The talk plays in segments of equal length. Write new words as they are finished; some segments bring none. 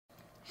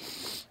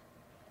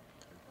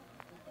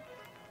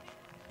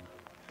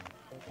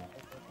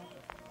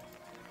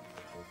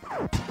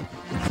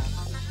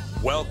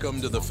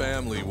Welcome to the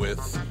family with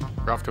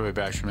Ralph W.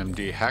 Basham,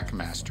 MD,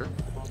 Hackmaster.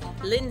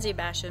 Lindsay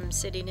Basham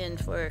sitting in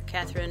for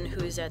Catherine,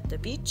 who's at the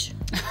beach.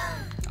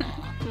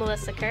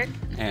 Melissa Kirk.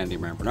 Andy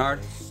Bernard.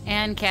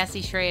 And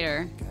Cassie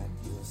Schrader.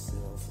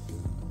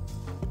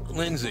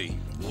 Lindsay.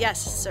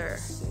 Yes, sir.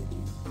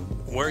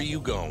 Where are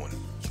you going?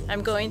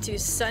 I'm going to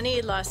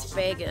sunny Las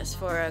Vegas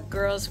for a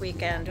girls'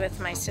 weekend with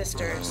my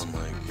sisters. Oh,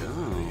 my God.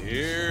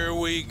 Here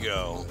we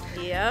go.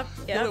 Yep.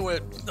 You know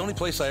what? The only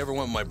place I ever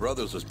went with my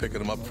brothers was picking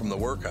them up from the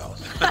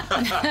workhouse.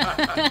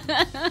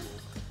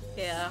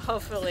 Yeah,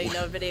 hopefully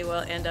nobody will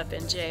end up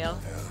in jail.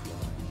 Yeah,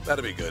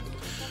 that'll be good.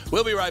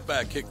 We'll be right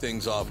back. Kick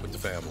things off with the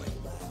family.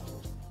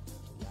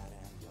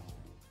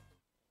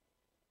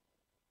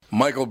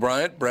 Michael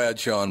Bryant,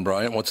 Bradshaw and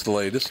Bryant, what's the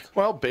latest?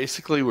 Well,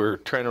 basically, we're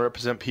trying to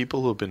represent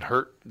people who have been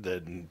hurt,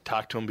 then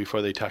talk to them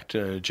before they talk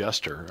to an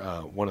adjuster.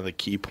 One of the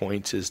key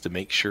points is to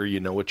make sure you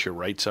know what your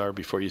rights are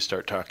before you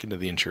start talking to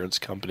the insurance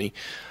company,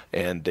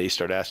 and they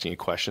start asking you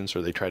questions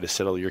or they try to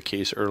settle your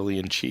case early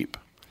and cheap.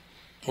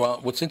 Well,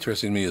 what's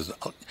interesting to me is,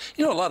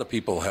 a lot of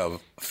people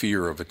have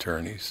fear of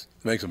attorneys.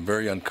 It makes them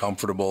very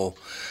uncomfortable.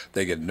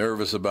 They get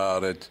nervous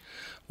about it.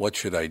 What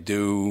should I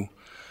do?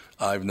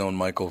 I've known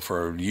Michael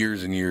for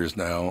years and years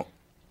now,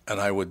 and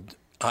I would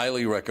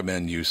highly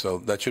recommend you. So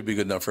that should be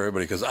good enough for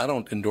everybody, because I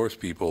don't endorse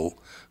people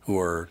who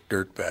are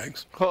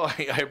dirtbags. Well,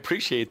 I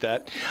appreciate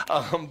that.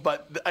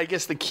 But I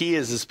guess the key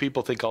is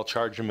people think I'll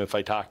charge them if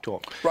I talk to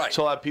them. Right.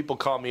 So a lot of people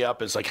call me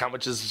up. It's like, how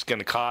much is this going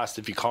to cost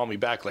if you call me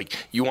back? Like,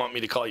 you want me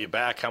to call you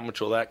back? How much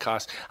will that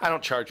cost? I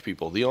don't charge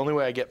people. The only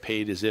way I get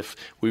paid is if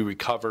we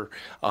recover,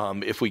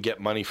 if we get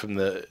money from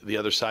the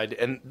other side.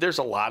 And there's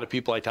a lot of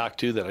people I talk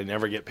to that I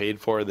never get paid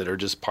for that are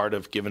just part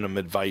of giving them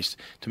advice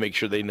to make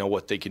sure they know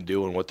what they can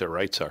do and what their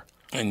rights are.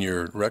 And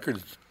your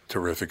record's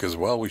terrific as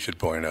well, we should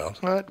point out.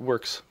 It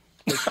works.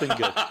 It's been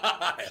good.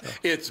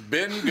 It's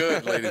been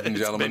good, ladies and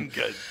gentlemen. It's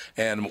been good.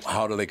 And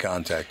how do they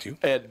contact you?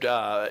 And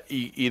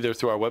either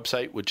through our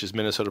website, which is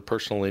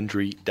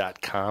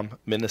minnesotapersonalinjury.com,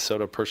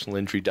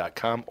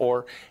 minnesotapersonalinjury.com,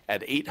 or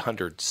at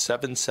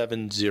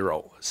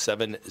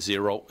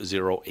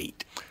 800-770-7008.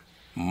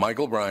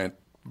 Michael Bryant,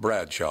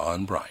 Bradshaw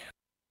and Bryant.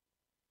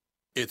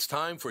 It's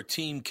time for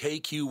Team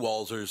KQ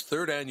Walzer's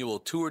third annual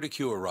Tour to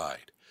Cure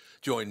ride.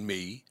 Join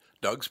me,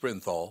 Doug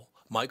Sprinthal,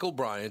 Michael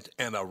Bryant,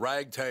 and a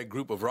ragtag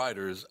group of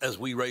riders as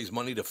we raise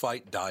money to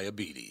fight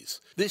diabetes.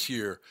 This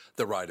year,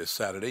 the ride is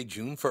Saturday,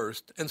 June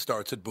 1st, and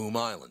starts at Boom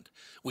Island.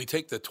 We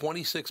take the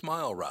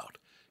 26-mile route.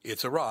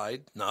 It's a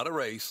ride, not a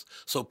race,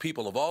 so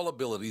people of all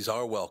abilities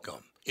are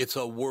welcome. It's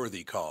a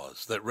worthy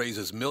cause that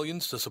raises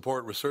millions to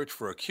support research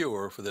for a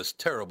cure for this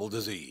terrible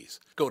disease.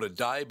 Go to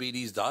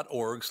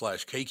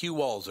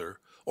diabetes.org/KQWalzer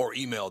or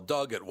email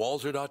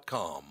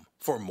doug@walzer.com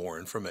for more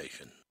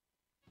information.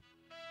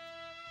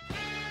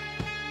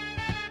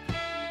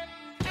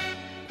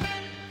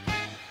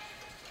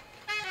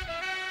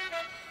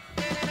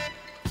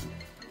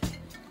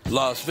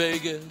 Las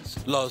Vegas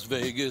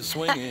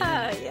swinging.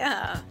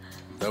 Yeah. Is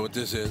that what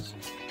this is?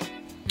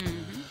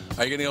 Mm-hmm.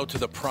 Are you going to go to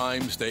the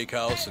Prime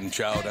Steakhouse and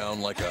chow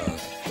down like a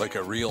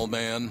real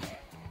man?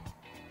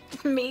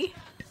 Me?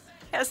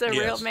 As a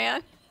Yes. real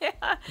man?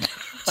 Yeah.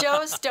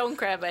 Joe's Stone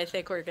Crab, I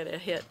think we're going to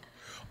hit.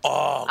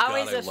 Oh, God,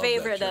 Always I a love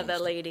favorite that of the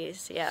Joe's.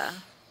 ladies, yeah.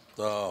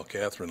 Oh,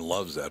 Catherine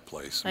loves that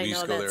place. I We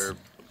used to know, go there.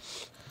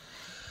 that's-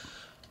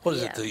 What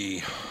is it?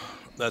 Yeah.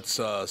 That's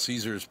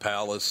Caesar's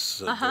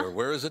Palace. Uh-huh.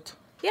 Where is it?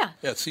 Yeah.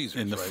 Yeah, it's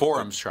Caesar's. In the right?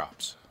 Forum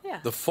shops.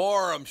 Yeah. The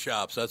Forum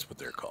Shops. That's what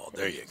they're called.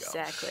 There you go.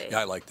 Exactly. Yeah,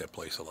 I like that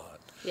place a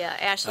lot. Yeah,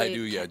 Ashley. I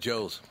do. Yeah,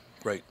 Joe's.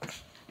 Great.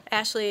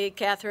 Ashley,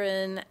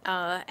 Catherine,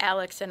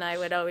 Alex, and I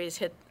would always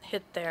hit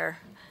there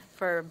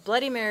for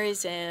Bloody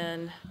Marys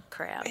and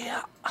crab.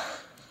 Yeah. I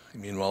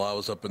mean, while I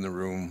was up in the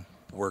room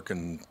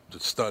working,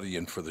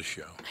 studying for the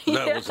show.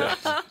 That was it.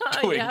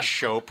 Doing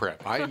show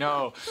prep. I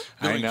know.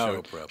 Doing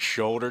show prep.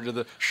 Shoulder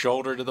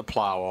to the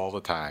plow all the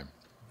time.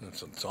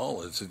 It's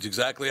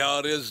exactly how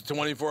it is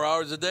 24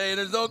 hours a day, and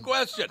there's no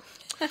question.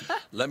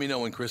 Let me know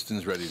when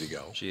Kristen's ready to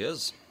go. She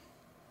is.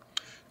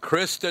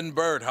 Kristen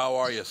Burt, how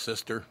are you,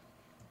 sister?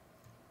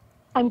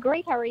 I'm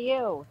great. How are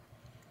you?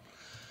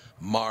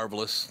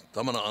 Marvelous.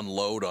 I'm going to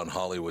unload on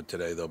Hollywood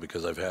today, though,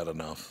 because I've had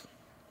enough.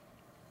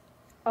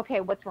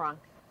 Okay, what's wrong?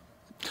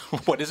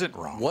 What isn't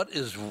wrong? What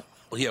isn't?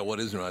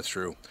 That's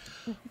true.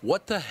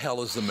 What the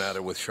hell is the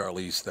matter with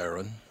Charlize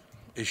Theron?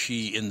 Is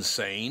she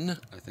insane?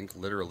 I think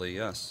literally,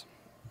 yes.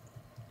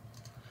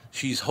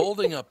 She's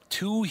holding up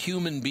two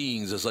human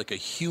beings as like a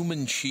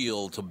human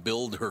shield to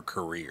build her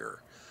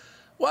career.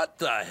 What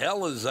the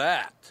hell is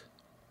that?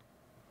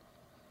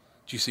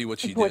 Did you see what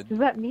she What did? does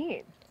that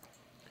mean?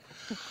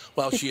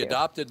 Well, she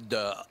adopted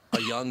a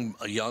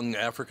young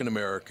African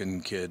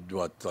American kid,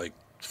 like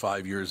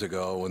 5 years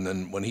ago, and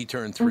then when he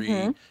turned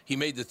 3, he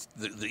made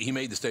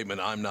the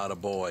statement, "I'm not a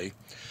boy."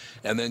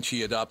 And then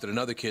she adopted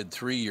another kid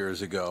 3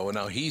 years ago, and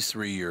now he's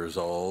 3 years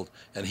old,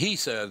 and he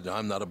said,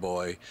 "I'm not a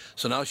boy."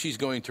 So now she's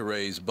going to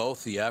raise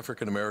both the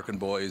African-American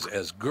boys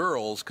as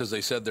girls because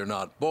they said they're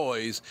not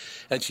boys,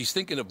 and she's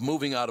thinking of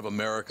moving out of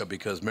America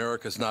because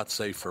America's not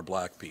safe for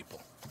black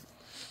people.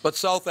 But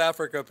South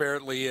Africa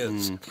apparently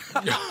is.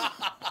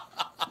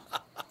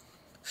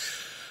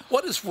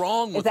 What is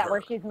wrong with her? Is that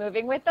where she's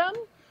moving with them?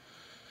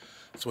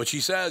 That's what she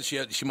says.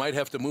 She might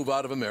have to move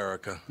out of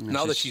America.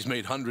 Now that she's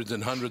made hundreds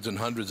and hundreds and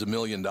hundreds of $1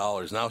 million,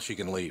 now she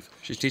can leave.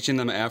 She's teaching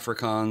them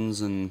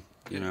Afrikaans and,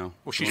 you know.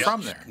 Well, she's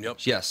from there. Yep.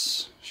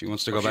 Yes. She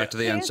wants to go back to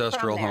the She is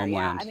ancestral from there,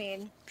 homeland. Yeah, I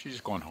mean, She's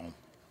just going home.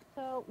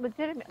 so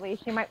legitimately,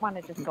 she might want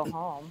to just go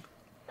home.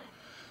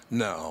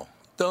 No.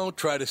 Don't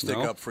try to stick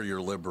No? up for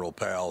your liberal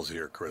pals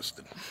here,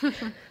 Kristen.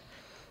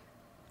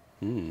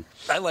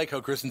 I like how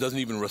Kristen doesn't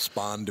even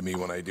respond to me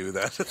when I do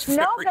that. It's No,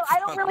 very I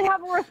don't funny. really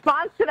have a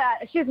response to that.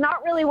 She's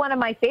not really one of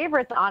my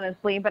favorites,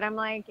 honestly. But I'm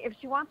like, if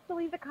she wants to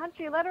leave the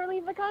country, let her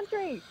leave the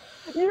country.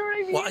 You know what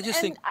I mean? Well, I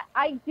just think-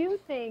 I do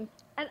think,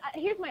 and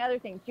here's my other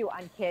thing too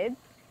on kids.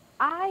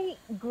 I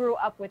grew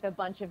up with a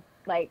bunch of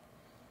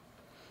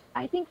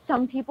I think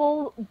some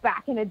people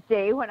back in the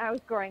day when I was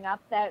growing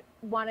up that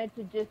wanted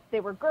to they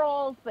were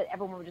girls, but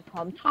everyone would just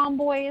call them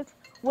tomboys.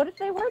 What if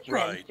they were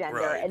Right, transgender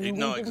right. and we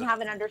No, didn't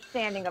have an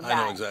understanding of I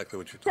that? know exactly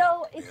what you're So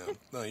talking it's about. just,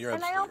 No, you're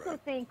and I absolutely also right.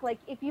 think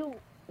if you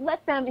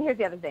let them, here's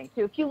the other thing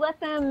too, if you let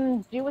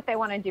them do what they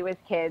want to do as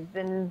kids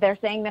and they're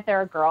saying that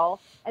they're a girl,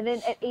 and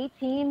then at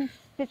 18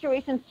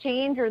 situations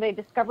change or they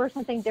discover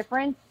something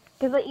different,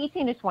 because at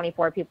 18 to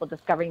 24 people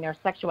discovering their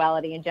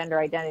sexuality and gender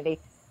identity,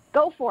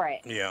 go for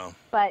it. Yeah.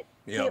 But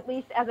Yeah. at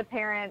least as a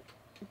parent,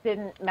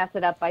 didn't mess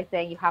it up by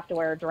saying you have to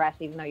wear a dress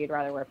even though you'd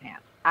rather wear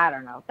pants. I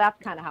don't know.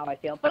 That's kind of how I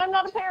feel. But I'm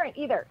not a parent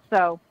either,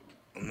 so.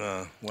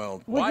 No.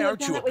 Well, Would why you have aren't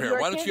done you a it with parent?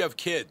 your Why don't kids? you have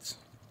kids?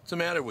 What's the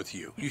matter with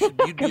you? You'd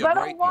be Because a I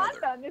great don't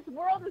want mother. them. This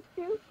world is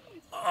too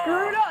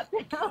screwed up.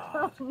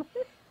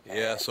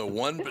 Yeah, so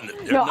one No,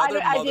 another I mother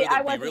did- I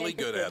that'd be wasn't really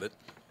good at interested.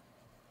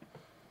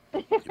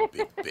 it. You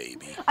big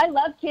baby. I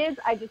love kids.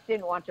 I just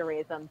didn't want to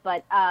raise them.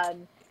 But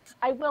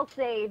I will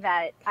say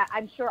that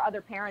I'm sure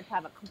other parents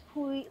have a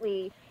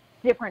completely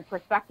different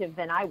perspective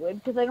than I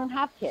would because I don't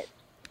have kids.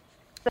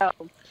 So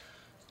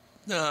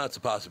No, it's a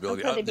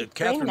possibility. I'm trying to be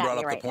Catherine screamed at brought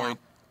me up right the point.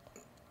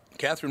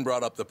 Catherine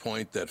brought up the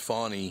point that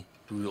Fawny,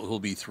 who'll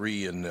be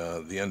 3 in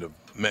the end of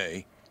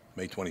May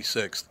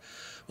 26th,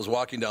 was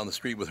walking down the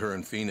street with her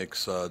in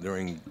Phoenix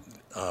during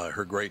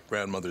her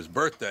great-grandmother's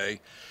birthday,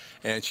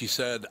 and she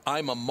said,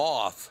 "I'm a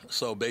moth."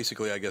 So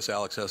basically, I guess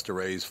Alex has to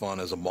raise Fawn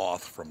as a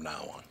moth from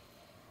now on.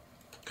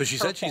 Because she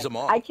said she's a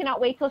moth. I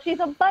cannot wait till she's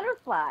a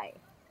butterfly.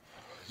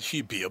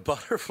 She'd be a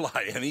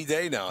butterfly any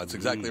day now. That's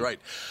exactly right.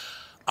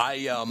 I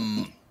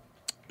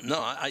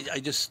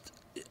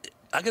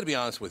got to be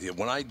honest with you.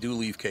 When I do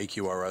leave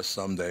KQRS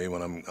someday,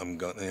 when I'm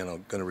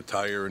going to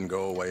retire and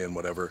go away and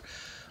whatever,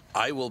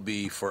 I will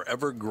be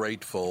forever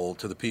grateful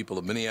to the people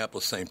of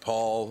Minneapolis, St.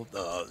 Paul,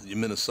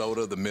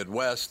 Minnesota, the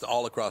Midwest,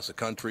 all across the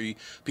country,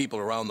 people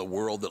around the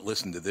world that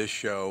listen to this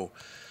show.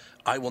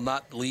 I will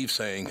not leave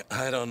saying,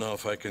 I don't know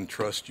if I can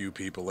trust you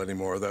people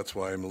anymore. That's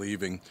why I'm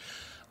leaving.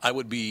 I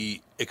would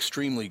be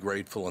extremely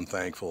grateful and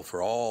thankful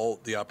for all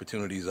the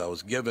opportunities I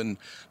was given,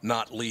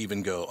 not leave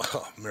and go,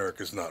 oh,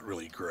 America's not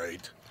really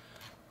great.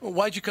 Well,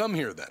 why'd you come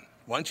here then?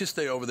 Why don't you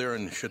stay over there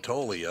in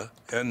Chatolia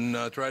and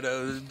try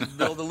to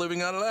build a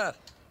living out of that?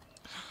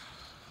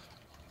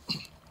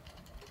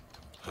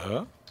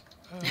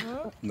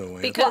 No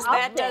answer. Because Well, I'll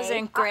that say- doesn't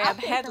I'll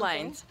grab say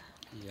headlines.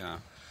 Yeah.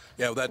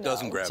 Yeah, well, that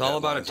doesn't grab It's all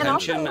about headlines.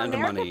 attention also and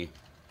America- money.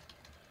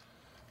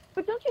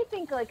 But don't you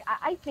think,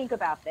 I think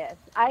about this.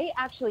 I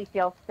actually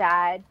feel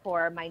sad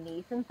for my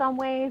niece in some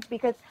ways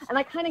because, and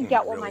I kind of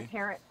get what my Really?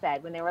 parents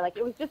said when they were like,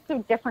 it was just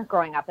so different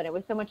growing up and it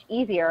was so much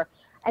easier.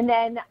 And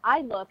then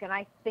I look and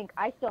I think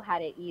I still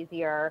had it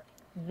easier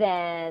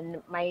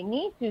than my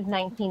niece who's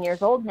 19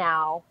 years old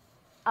now.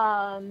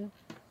 I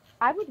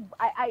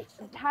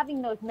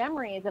having those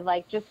memories of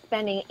like just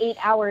spending 8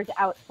 hours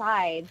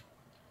outside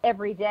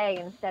every day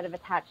instead of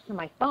attached to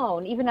my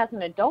phone. Even as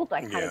an adult,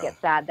 I kind of Yeah. get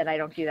sad that I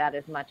don't do that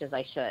as much as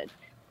I should.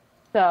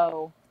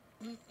 So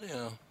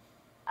Yeah.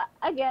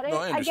 I get it. No, I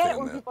I get it understand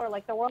when that. people are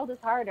like, the world is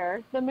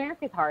harder. The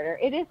America's harder.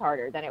 It is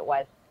harder than it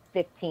was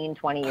 15,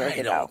 20 years I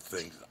ago. don't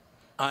think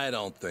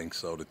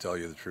so, to tell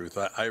you the truth.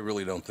 I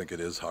really don't think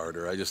it is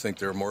harder. I just think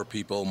there are more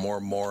people,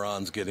 more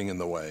morons getting in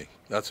the way.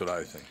 That's what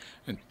I think.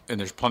 And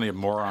there's plenty of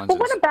morons But in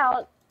what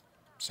about,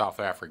 South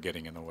Africa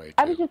getting in the way, too.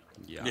 I was just,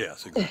 Yeah.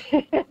 Yes,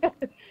 exactly.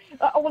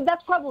 well,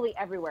 that's probably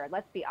everywhere,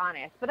 let's be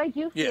honest. But I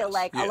do feel Yes,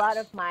 like yes. a lot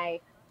of my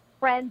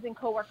friends and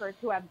coworkers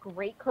who have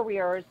great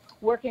careers,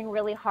 working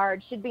really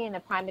hard, should be in the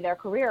prime of their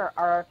career,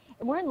 and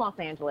we're in Los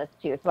Angeles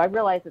too, so I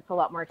realize it's a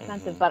lot more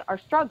expensive, but are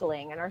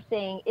struggling and are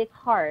saying it's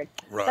hard.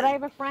 Right. But I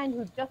have a friend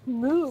who just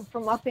moved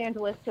from Los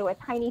Angeles to a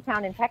tiny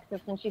town in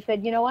Texas, and she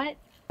said, you know what?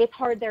 It's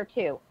hard there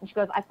too. And she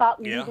goes, I thought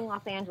Yeah. leaving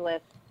Los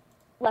Angeles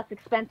less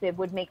expensive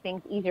would make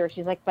things easier.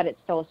 She's like, but it's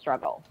still a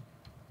struggle.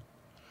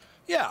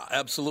 Yeah,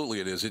 absolutely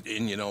it is.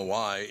 And you know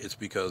why? It's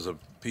because of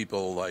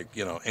people like,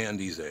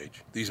 Andy's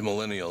age. These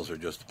millennials are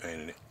just a pain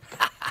in it.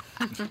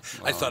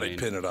 I thought I'd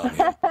pin it on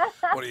him.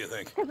 What do you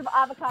think? Because of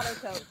avocado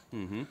toast.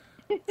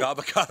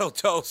 Avocado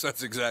toast.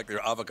 That's exactly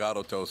right.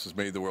 Avocado toast has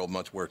made the world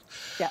much worse.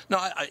 Yeah.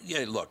 No,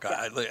 look,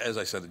 as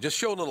I said, just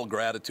show a little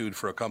gratitude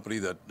for a company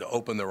that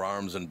opened their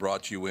arms and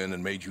brought you in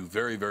and made you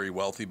very, very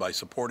wealthy by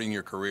supporting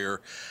your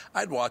career.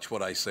 I'd watch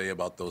what I say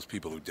about those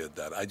people who did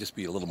that. I'd just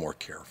be a little more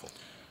careful.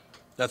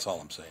 That's all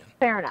I'm saying.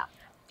 Fair enough.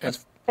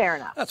 Fair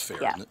enough. That's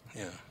fair, Yeah. isn't it?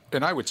 Yeah.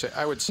 And I would say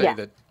Yeah.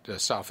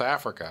 that South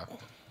Africa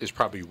is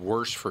probably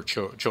worse for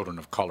children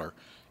of color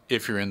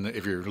if you're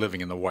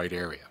living in the white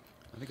area.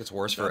 I think it's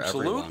worse for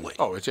Absolutely. everyone.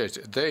 Oh,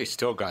 they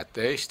still got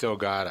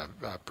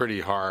a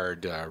pretty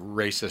hard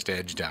racist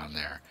edge down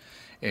there,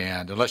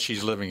 and unless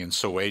she's living in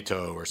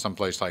Soweto or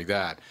someplace like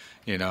that,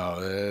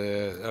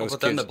 those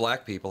But then the kids-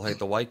 black people hate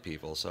the white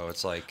people, so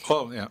it's like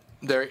Oh yeah,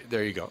 there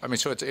you go. I mean,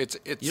 so it's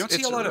you don't see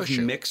it's a lot of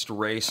issue. mixed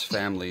race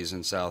families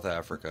in South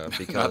Africa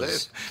No,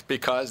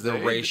 because the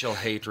they- racial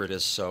hatred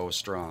is so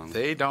strong.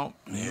 They don't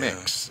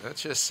mix.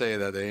 Let's just say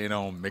that they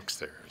don't mix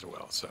there as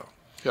well. So,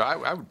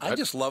 yeah, I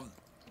just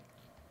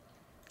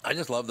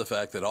love the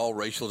fact that all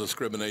racial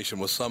discrimination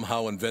was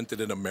somehow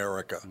invented in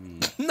America.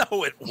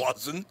 No, it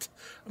wasn't.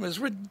 I mean, it's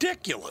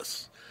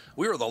ridiculous.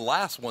 We were the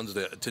last ones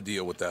to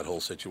deal with that whole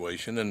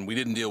situation, and we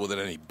didn't deal with it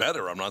any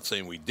better. I'm not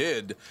saying we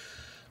did,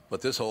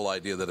 but this whole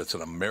idea that it's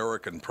an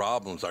American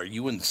problem, are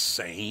you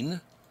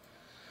insane?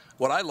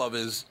 What I love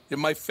is,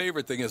 and my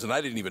favorite thing is, and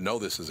I didn't even know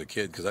this as a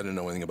kid because I didn't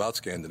know anything about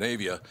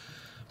Scandinavia,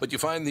 but you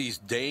find these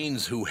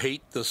Danes who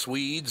hate the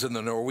Swedes and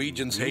the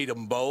Norwegians hate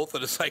them both,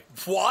 and it's like,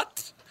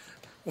 what?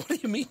 What do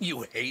you mean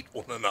you hate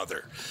one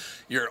another?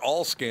 You're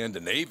all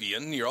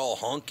Scandinavian. You're all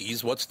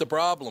honkies. What's the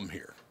problem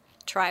here?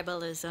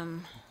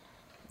 Tribalism.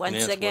 Once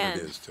And that's again.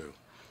 what it is, too.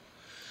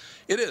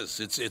 It is.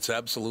 It's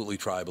absolutely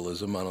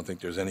tribalism. I don't think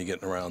there's any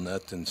getting around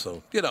that. And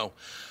so,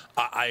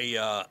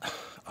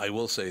 I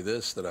will say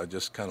this, that I'm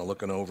just kind of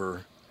looking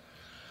over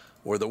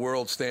where the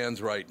world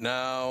stands right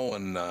now,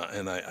 and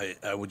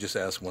I would just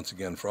ask once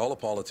again for all the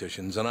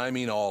politicians, and I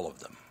mean all of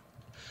them,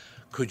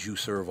 could you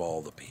serve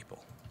all the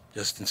people?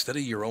 Just instead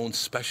of your own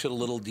special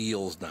little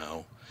deals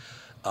now,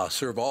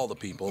 serve all the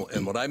people.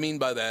 And what I mean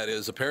by that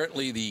is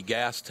apparently the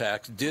gas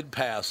tax did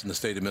pass in the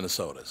state of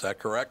Minnesota. Is that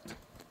correct?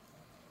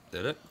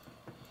 Did it?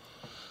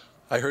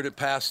 I heard it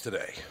passed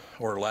today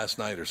or last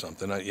night or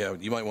something.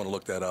 You might want to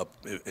look that up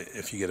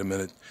if you get a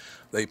minute.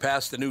 They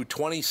passed the new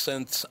 20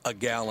 cents a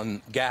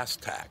gallon gas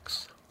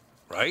tax,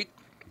 right?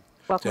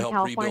 Welcome To help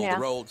California. rebuild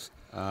the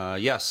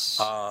roads. Yes.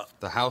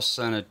 The House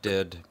Senate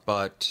did,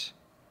 but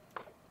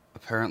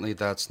apparently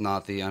that's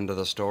not the end of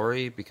the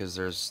story because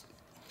there's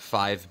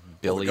 5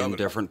 billion governor.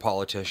 different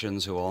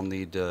politicians who all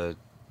need to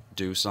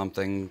do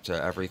something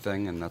to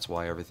everything, and that's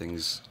why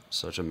everything's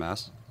such a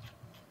mess.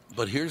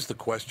 But here's the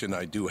question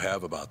I do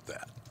have about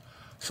that.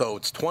 So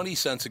it's 20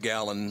 cents a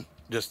gallon,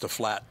 just a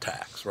flat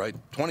tax, right?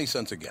 20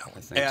 cents a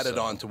gallon, think added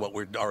so. on to what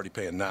we're already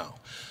paying now.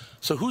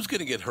 So who's going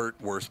to get hurt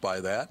worse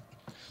by that?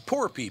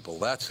 Poor people,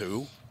 that's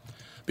who.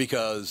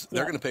 Because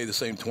they're going to pay the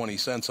same 20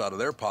 cents out of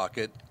their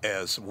pocket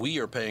as we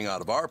are paying out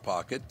of our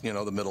pocket,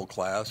 the middle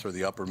class or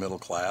the upper middle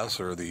class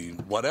or the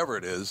whatever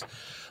it is.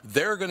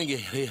 They're going to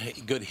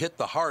get hit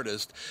the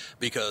hardest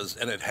because,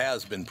 and it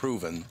has been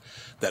proven,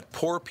 that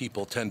poor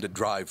people tend to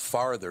drive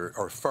farther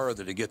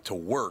to get to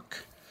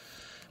work.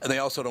 And they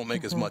also don't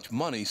make as much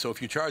money. So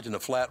if you're charging a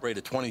flat rate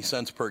of 20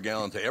 cents per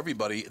gallon to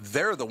everybody,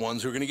 they're the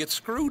ones who are going to get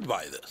screwed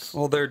by this.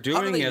 Well, they're How do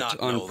doing they it not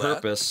on know that?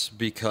 purpose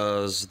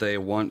because they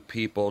want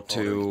people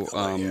to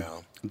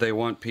they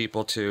want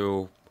people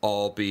to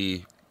all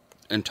be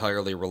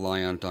entirely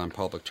reliant on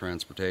public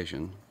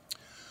transportation.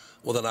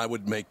 Well, then I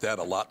would make that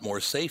a lot more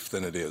safe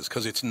than it is,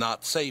 because it's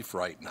not safe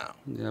right now.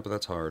 Yeah, but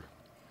that's hard.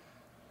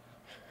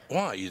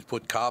 Why? You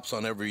put cops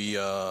on every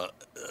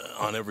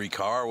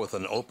car with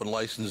an open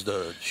license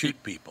to shoot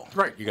people.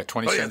 Right, you got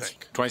 20 What do you cents.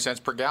 think? 20 cents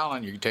per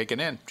gallon. You can take it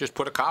in. Just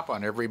put a cop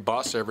on every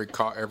bus, every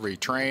car, every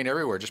train,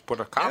 everywhere. Just put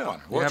a cop Yeah. on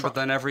it. Yeah, but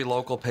then every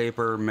local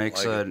paper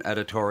makes Like an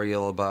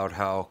editorial about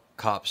how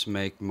cops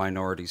make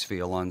minorities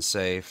feel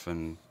unsafe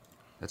and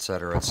et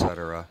cetera, et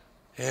cetera.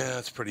 Yeah,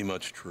 that's pretty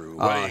much true.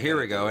 What are you Here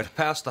we gonna go. do? It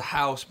passed the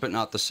House, but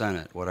not the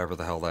Senate, whatever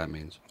the hell that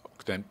means.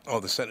 then Oh,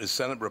 the Senate, is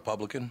Senate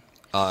Republican?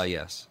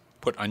 Yes.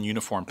 put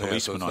ununiformed Yeah, so policemen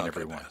it's on not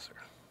everyone. gonna pass her.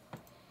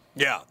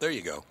 Yeah, there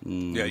you go.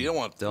 Yeah, you don't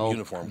want They'll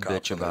uniform cops.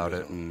 bitch on about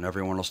there, it, and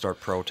everyone will start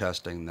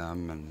protesting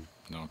them, and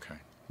Okay.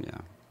 yeah.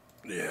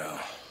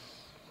 Yeah.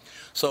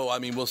 So, I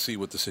mean, we'll see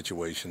what the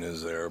situation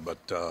is there, but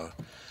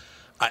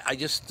I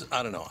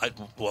don't know.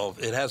 Well,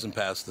 if it hasn't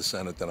passed the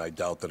Senate, then I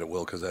doubt that it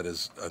will, because I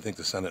think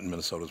the Senate in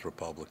Minnesota is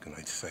Republican,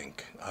 I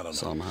think. I don't know.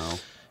 Somehow.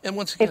 And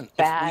once again, It's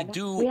bad. if we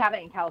do... We have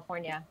it in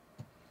California.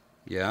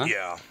 Yeah?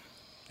 Yeah,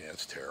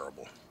 it's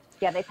terrible.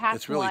 Yeah, they passed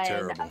It's really one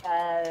terrible.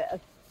 a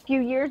few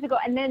years ago,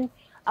 and then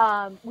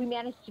we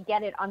managed to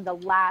get it on the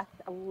last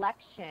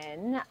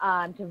election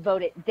to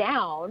vote it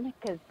down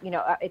because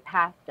it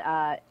passed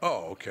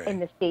Oh, okay. in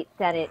the state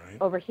Senate All right.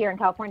 over here in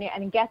California.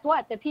 And guess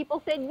what? The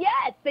people said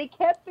yes. They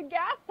kept the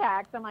gas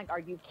tax. I'm like, are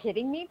you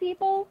kidding me,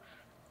 people?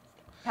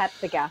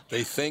 Kept the gas.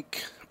 They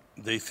think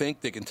They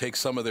think they can take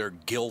some of their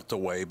guilt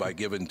away by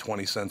giving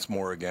 20 cents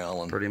more a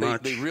gallon. Pretty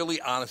much. They really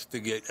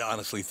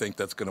honestly think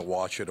that's going to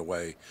wash it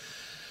away.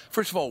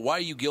 First of all, why are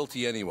you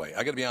guilty anyway?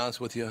 I got to be honest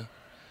with you.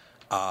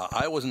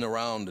 I wasn't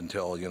around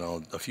until,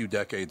 a few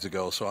decades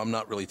ago, so I'm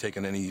not really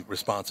taking any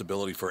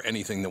responsibility for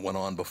anything that went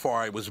on before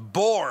I was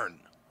born,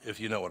 if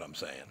you know what I'm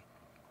saying.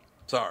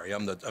 Sorry,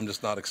 I'm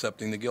just not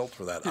accepting the guilt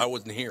for that. I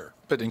wasn't here.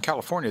 But in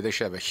California, they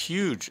should have a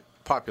huge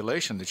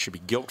population that should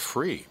be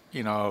guilt-free.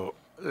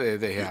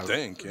 They have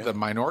the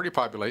minority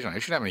population. They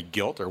shouldn't have any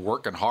guilt. They're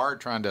working hard,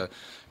 trying to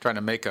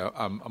make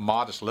a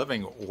modest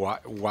living.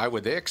 Why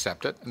would they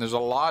accept it? And there's a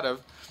lot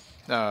of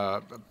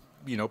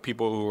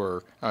people who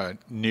are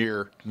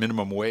near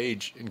minimum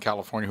wage in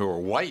California who are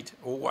white.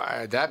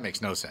 Why, that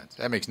makes no sense.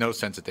 That makes no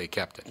sense that they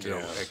kept it.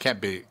 Yeah. I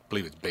can't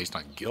believe it's based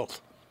on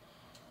guilt.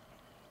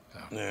 So.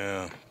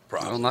 Yeah,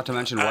 probably. Well, not to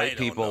mention white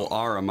people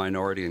are a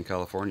minority in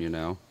California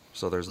now,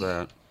 so there's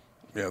that.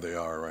 Yeah, they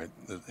are, right?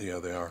 Yeah,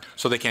 they are.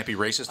 So they can't be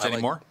racist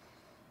anymore?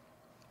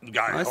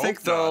 I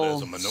think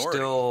they'll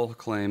still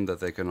claim that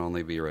they can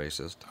only be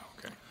racist.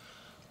 Okay.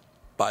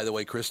 By the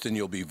way, Kristen,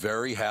 you'll be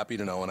very happy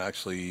to know, and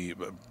actually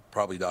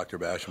probably Dr.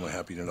 Basham will be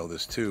happy to know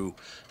this too,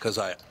 because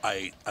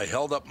I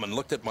held up and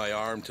looked at my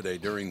arm today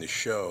during the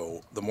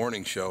show, the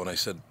morning show, and I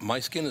said, my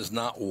skin is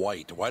not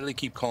white. Why do they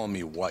keep calling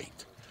me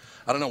white?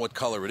 I don't know what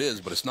color it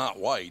is, but it's not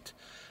white.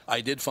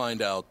 I did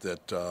find out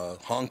that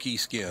honky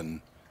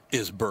skin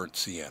is burnt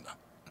sienna.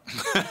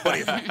 What do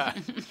you think?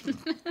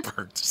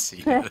 Burnt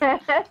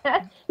sienna.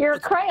 You're a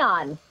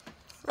crayon.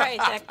 Right,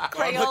 that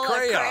Crayola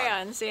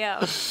crayons,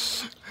 yeah.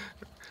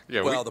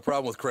 Yeah, well, the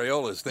problem with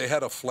Crayola is they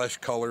had a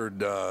flesh-colored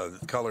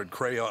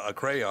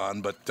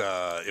crayon, but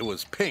it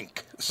was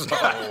pink. So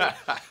I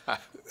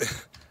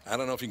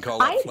don't know if you can call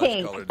that I'm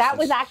flesh-colored. pink. That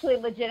was actually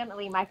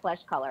legitimately my flesh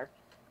color.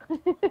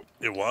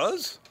 It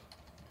was?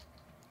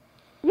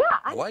 Yeah,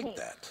 I like pink.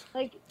 that.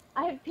 Like,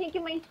 I have pink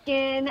in my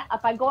skin.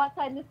 If I go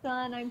outside in the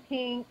sun, I'm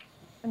pink.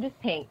 I'm just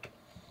pink.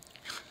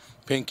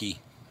 Pinky.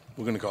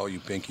 We're going to call you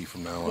Pinky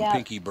from now on. Yep.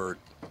 Pinky Bert.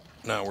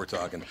 Now we're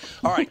talking.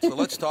 All right, so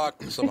let's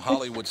talk some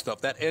Hollywood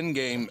stuff. That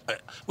Endgame,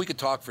 we could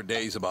talk for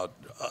days about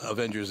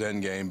Avengers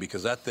Endgame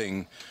because that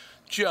thing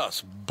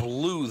just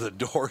blew the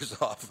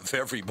doors off of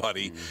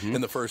everybody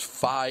in the first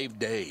 5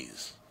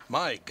 days.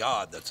 My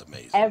God, that's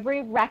amazing.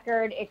 Every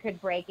record it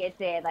could break, it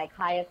did, like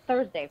highest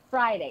Thursday,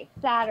 Friday,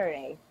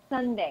 Saturday,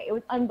 Sunday. It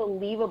was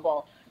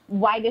unbelievable.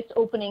 Widest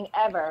opening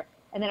ever.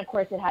 And then, of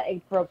course,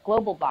 it broke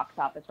global box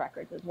office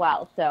records as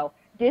well. So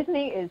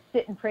Disney is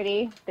sitting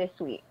pretty this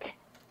week.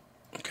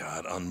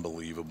 God,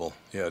 unbelievable.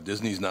 Yeah,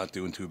 Disney's not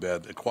doing too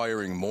bad.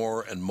 Acquiring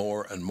more and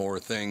more and more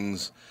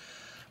things.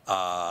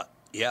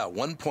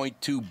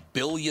 $1.2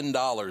 billion in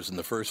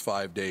the first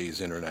 5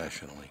 days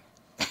internationally.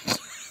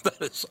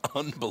 That is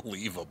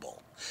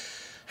unbelievable.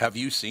 Have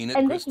you seen it,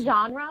 And Kristen? this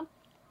genre,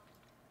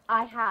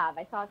 I have.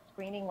 I saw a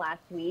screening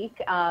last week.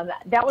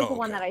 That was the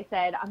one that I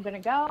said, I'm going to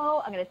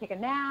go. I'm going to take a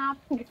nap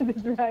because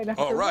it's right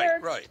after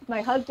work. Right.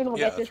 My husband will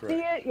get to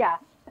see it. Yeah.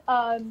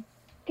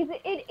 Because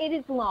it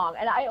is long.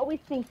 And I always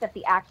think that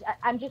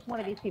I'm just one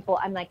of these people.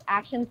 I'm like,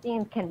 action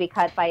scenes can be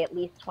cut by at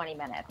least 20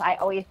 minutes. I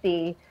always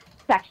see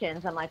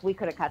sections. I'm like, we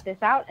could have cut this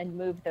out and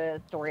moved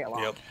the story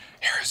along. Yep.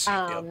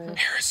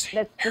 Heresy.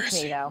 That's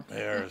just me, though.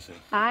 Heresy.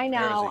 I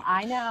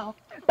know.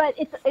 But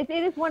it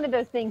is one of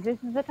those things. This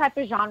is the type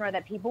of genre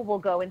that people will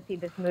go and see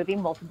this movie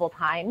multiple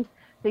times.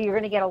 So you're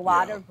going to get a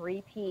lot of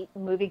repeat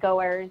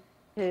moviegoers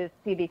to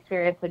see the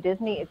experience. So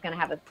Disney is going to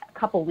have a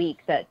couple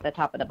weeks at the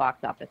top of the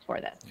box office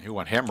for this. Who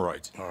want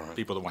hemorrhoids?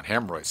 People that want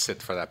hemorrhoids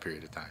sit for that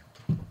period of time.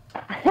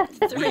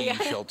 We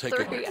shall take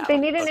They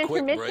need an a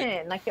quick intermission,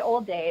 break. like the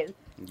old days.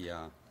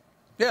 Yeah,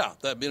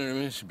 that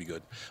intermission should be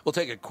good. We'll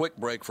take a quick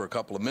break for a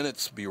couple of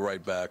minutes. Be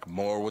right back.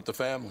 More with the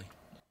family.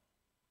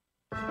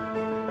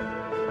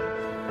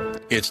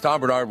 It's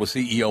Tom Bernard with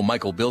CEO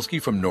Michael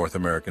Bilski from North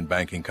American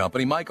Banking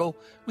Company. Michael,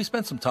 we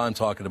spent some time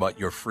talking about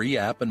your free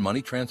app and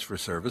money transfer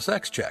service,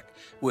 XCheck,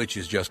 which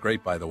is just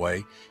great, by the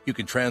way. You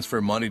can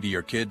transfer money to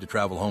your kid to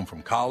travel home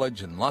from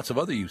college and lots of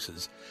other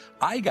uses.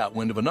 I got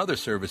wind of another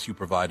service you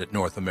provide at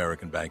North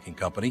American Banking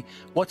Company.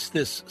 What's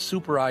this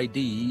Super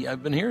ID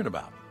I've been hearing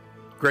about?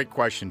 Great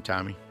question,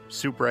 Tommy.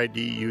 Super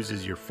ID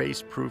uses your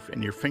face proof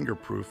and your finger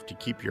proof to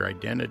keep your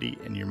identity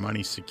and your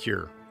money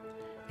secure.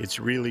 It's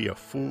really a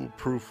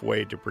foolproof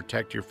way to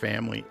protect your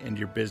family and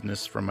your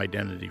business from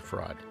identity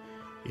fraud.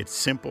 It's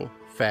simple,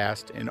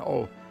 fast, and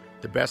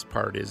the best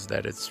part is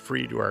that it's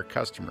free to our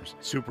customers.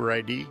 Super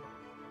ID,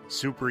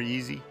 super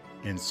easy,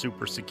 and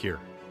super secure.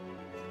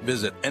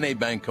 Visit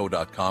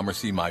nabankco.com or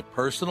see my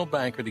personal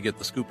banker to get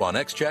the scoop on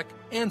XCheck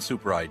and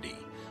Super ID.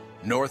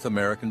 North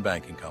American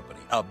Banking Company,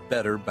 a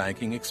better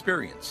banking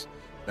experience.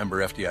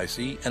 Member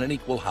FDIC and an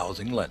equal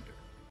housing lender.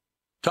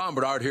 Tom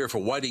Bernard here for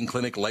Whiting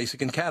Clinic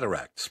LASIK and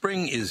Cataract.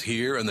 Spring is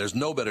here, and there's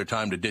no better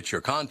time to ditch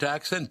your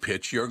contacts and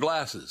pitch your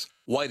glasses.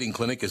 Whiting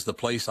Clinic is the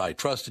place I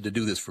trusted to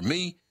do this for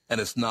me, and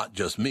it's not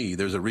just me.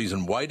 There's a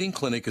reason Whiting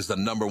Clinic is the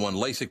 #1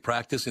 LASIK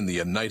practice in the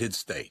United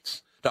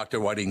States. Dr.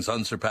 Whiting's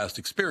unsurpassed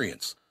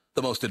experience,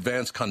 The most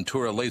advanced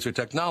Contura laser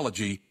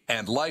technology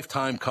and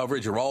lifetime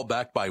coverage are all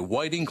backed by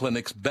Whiting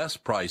Clinic's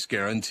best price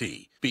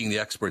guarantee. Being the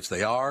experts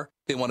they are,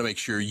 they want to make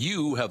sure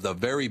you have the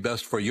very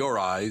best for your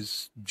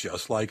eyes,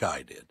 just like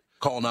I did.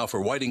 Call now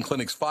for Whiting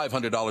Clinic's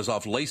 $500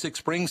 off LASIK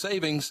spring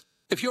savings.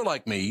 If you're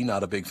like me,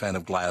 not a big fan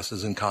of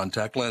glasses and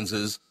contact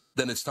lenses,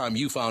 then it's time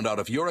you found out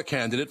if you're a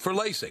candidate for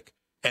LASIK.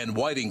 And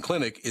Whiting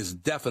Clinic is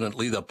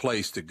definitely the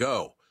place to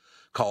go.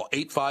 Call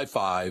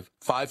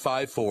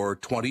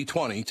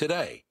 855-554-2020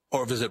 today.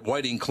 Or visit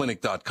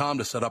whitingclinic.com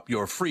to set up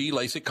your free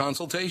LASIK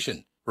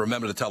consultation.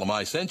 Remember to tell them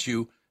I sent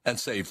you and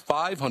save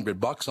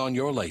 $500 on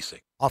your LASIK.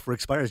 Offer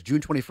expires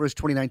June 21st,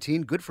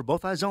 2019. Good for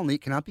both eyes only.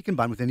 Cannot be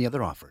combined with any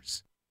other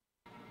offers.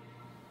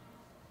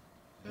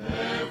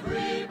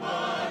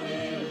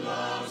 Everybody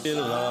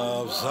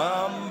loves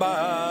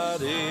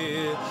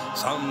somebody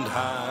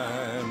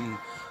sometime.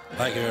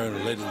 Thank you,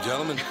 ladies and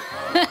gentlemen.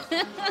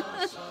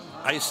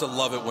 I used to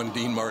love it when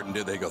Dean Martin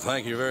did. They go,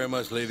 "Thank you very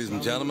much, ladies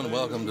and gentlemen.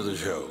 Welcome to the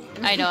show."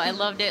 I know. I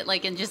loved it.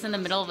 Like, just in the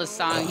middle of a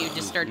song, he would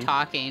just start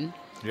talking.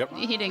 Yep.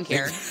 He didn't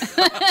care.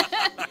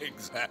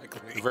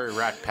 Exactly. Very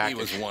rat package.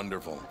 He was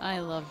wonderful. I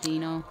love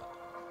Dino.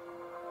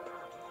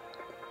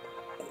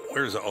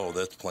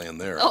 That's playing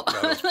there. Oh,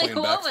 God, it was playing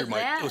like, back what through was my.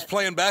 that? It was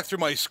playing back through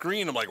my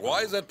screen. I'm like,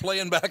 why is that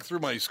playing back through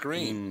my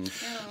screen?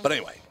 But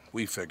anyway,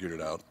 we figured it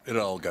out. It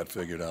all got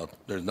figured out.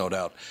 There's no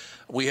doubt.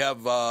 We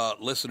have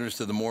listeners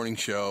to the morning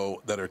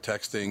show that are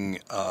texting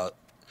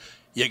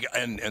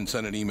and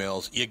sending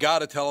emails. You got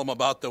to tell them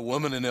about the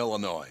woman in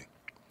Illinois.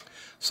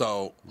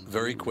 So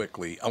very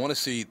quickly, I want to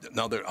see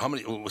now. How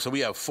many? So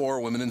we have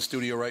 4 women in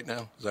studio right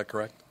now. Is that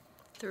correct?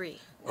 3.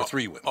 Or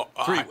 3 women.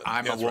 3 women.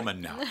 I'm a woman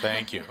now.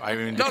 Thank you. I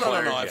mean, no.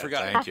 I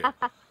forgot. Thank you.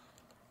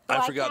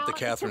 I forgot that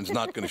Catherine's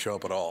not going to show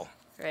up at all.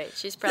 Right.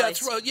 She's probably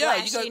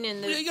splashing in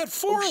the you got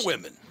 4 ocean.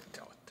 women.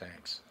 Oh,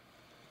 thanks.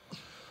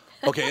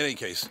 Okay, in any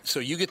case, so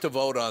you get to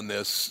vote on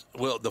this.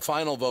 Well, the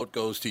final vote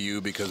goes to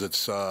you because it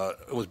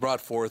was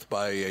brought forth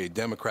by a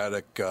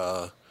Democratic,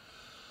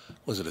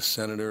 was it a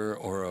senator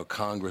or a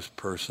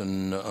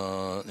congressperson?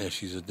 Yeah,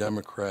 she's a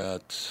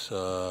Democrat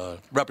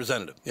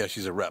representative. Yeah,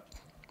 she's a rep.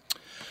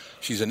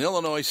 She's an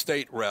Illinois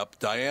state rep,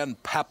 Diane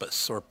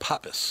Pappas, or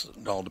Pappas.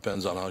 It all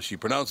depends on how she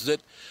pronounces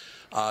it.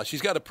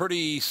 She's got a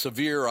pretty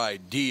severe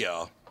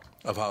idea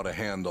of how to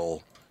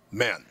handle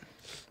men.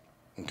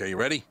 Okay, you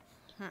ready?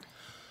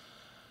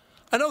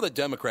 I know that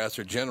Democrats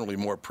are generally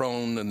more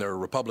prone than their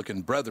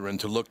Republican brethren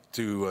to look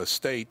to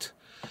state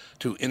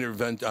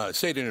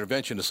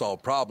intervention to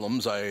solve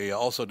problems. I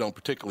also don't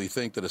particularly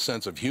think that a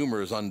sense of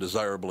humor is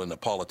undesirable in a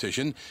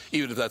politician,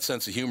 even if that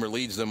sense of humor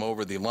leads them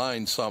over the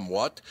line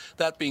somewhat.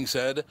 That being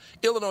said,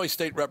 Illinois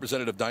State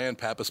Representative Diane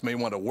Pappas may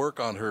want to work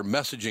on her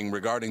messaging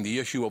regarding the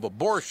issue of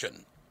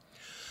abortion.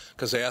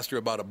 Because they asked her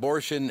about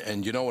abortion,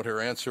 and you know what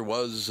her answer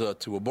was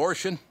to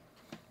abortion?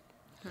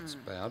 That's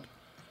bad.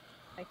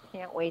 I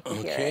can't wait to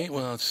hear it. Okay,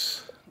 well,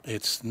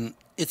 it's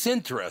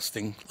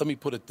interesting. Let me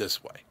put it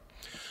this way.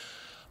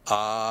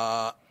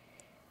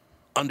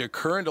 Under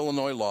current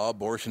Illinois law,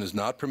 abortion is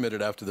not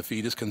permitted after the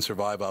fetus can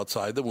survive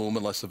outside the womb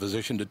unless the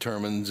physician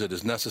determines it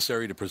is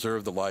necessary to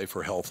preserve the life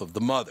or health of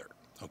the mother.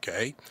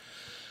 Okay?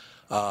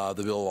 The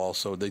bill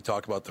also, they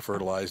talk about the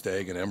fertilized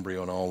egg and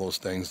embryo and all those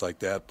things like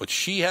that. But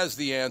she has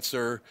the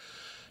answer.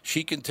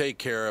 She can take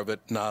care of it,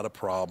 not a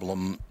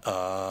problem.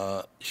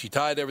 She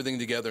tied everything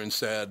together and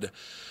said,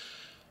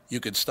 you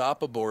could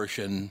stop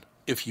abortion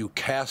if you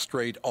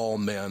castrate all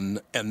men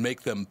and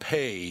make them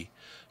pay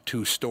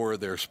to store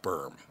their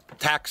sperm.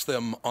 Tax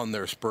them on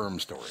their sperm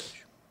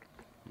storage.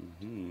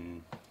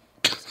 Mm-hmm.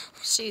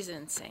 She's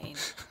insane.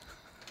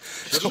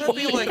 Shouldn't that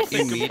be like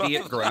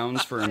immediate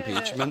grounds for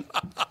impeachment?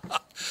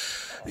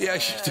 Yeah,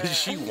 does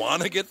she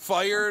want to get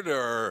fired?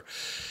 Or,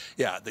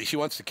 yeah, she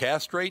wants to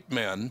castrate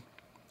men.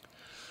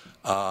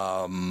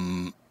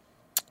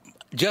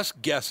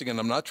 Just guessing, and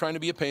I'm not trying to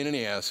be a pain in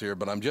the ass here,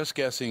 but I'm just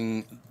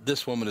guessing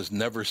this woman has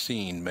never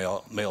seen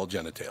male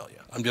genitalia.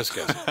 I'm just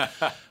guessing.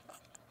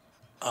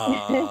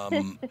 Not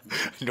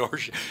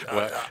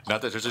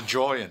that there's a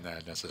joy in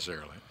that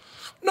necessarily.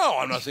 No,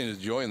 I'm not saying there's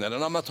joy in that,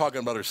 and I'm not talking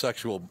about her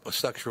sexual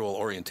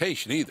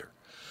orientation either.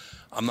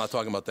 I'm not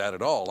talking about that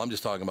at all. I'm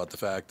just talking about the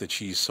fact that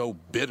she's so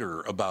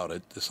bitter about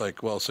it. It's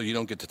like, well, so you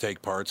don't get to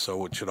take part,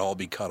 so it should all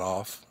be cut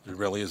off.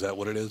 Really, is that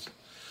what it is?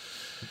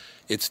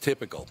 It's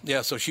typical.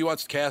 Yeah, so she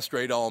wants to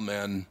castrate all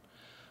men.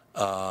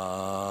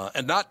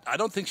 And I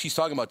don't think she's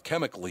talking about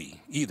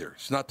chemically either.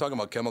 She's not talking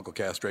about chemical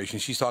castration.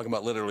 She's talking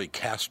about literally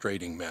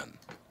castrating men.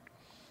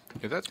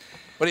 Yeah,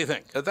 what do you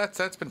think?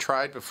 That's been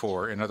tried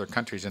before in other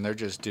countries, and they're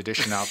just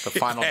dishing out the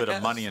final bit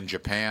of money in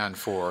Japan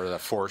for the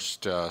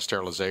forced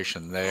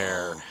sterilization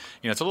there.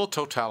 You know, it's a little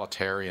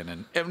totalitarian,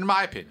 and in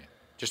my opinion,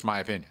 just my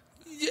opinion.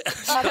 Yeah,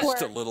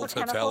 just a little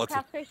totalitarian.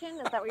 Castration?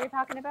 Is that what you're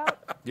talking about?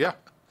 Yeah,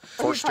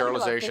 forced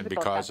sterilization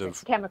because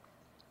of chemical.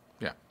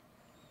 Yeah,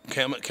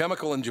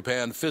 chemical in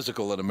Japan,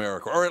 physical in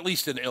America, or at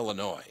least in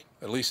Illinois.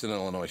 At least in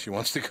Illinois, she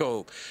wants to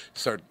go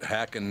start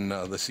hacking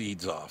the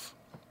seeds off.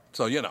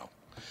 So you know.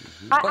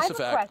 I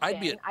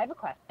have a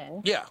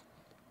question. Yeah.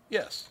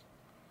 Yes.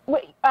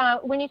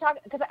 When you talk,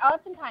 because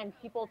oftentimes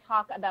people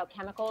talk about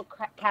chemical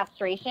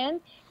castration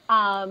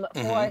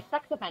for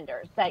sex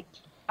offenders that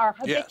are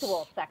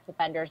habitual sex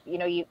offenders. You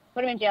know, you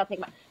put them in jail, take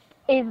them out.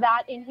 Is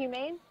that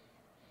inhumane?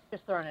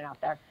 Just throwing it out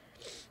there.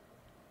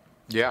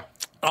 Yeah.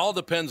 All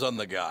depends on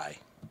the guy.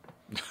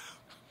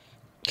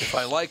 If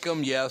I like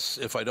them, yes.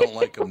 If I don't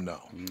like them,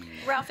 no.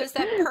 Ralph, is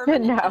that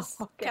permanent? No. Is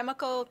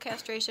chemical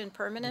castration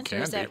permanent, or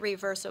is that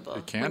reversible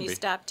It can when you be.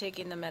 stop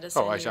taking the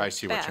medicine? Oh, I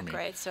see back, what you mean.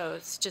 Right, so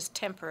it's just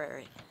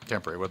temporary.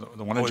 Temporary. Well,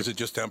 the one Is it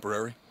just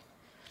temporary?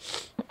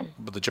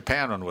 But the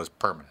Japan one was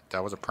permanent.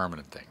 That was a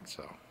permanent thing.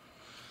 So.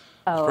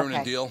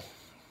 Permanent deal?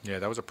 Yeah,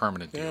 that was a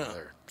permanent deal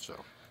there. So.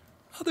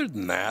 Other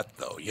than that,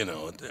 though, you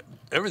know,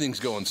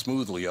 everything's going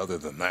smoothly other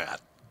than that.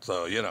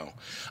 So, you know,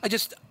 I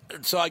guess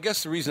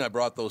the reason I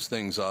brought those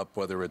things up,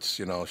 whether it's,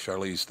 you know,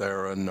 Charlize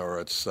Theron or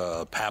it's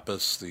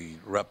Pappas, the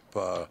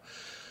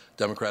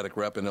Democratic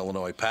rep in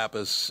Illinois,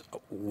 Pappas,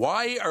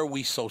 why are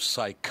we so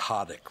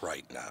psychotic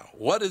right now?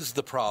 What is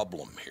the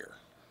problem here?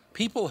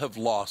 People have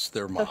lost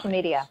their mind. Social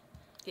media.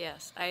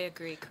 Yes, I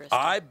agree, Kristen.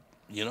 I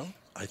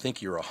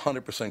think you're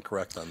 100%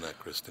 correct on that,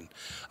 Kristen.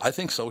 I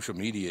think social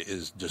media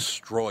is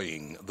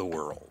destroying the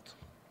world.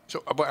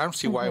 So, but I don't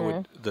see why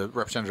would the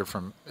representative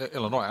from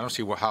Illinois. I don't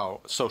see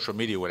how social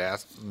media would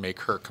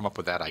make her come up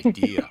with that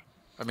idea.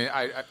 I mean,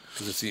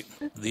 because it's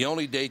the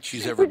only date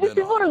she's ever been on.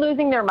 People are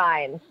losing their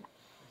minds.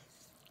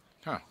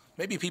 Huh?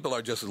 Maybe people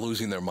are just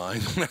losing their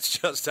minds. That's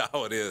just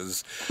how it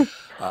is. Think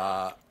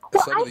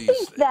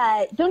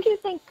that. Don't you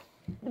think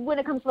when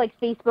it comes to like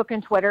Facebook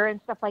and Twitter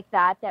and stuff like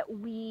that, that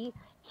we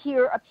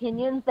hear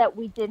opinions that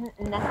we didn't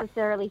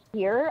necessarily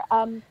hear?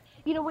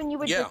 You know, when you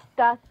would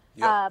discuss.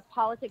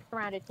 Politics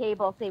around a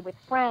table, say with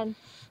friends,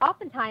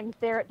 oftentimes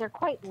they're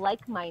quite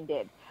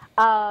like-minded.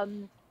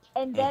 And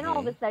then all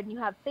of a sudden you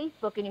have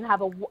Facebook and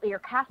you're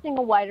casting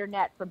a wider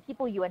net from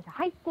people you went to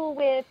high school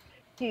with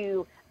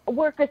to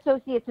work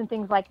associates and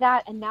things like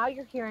that. And now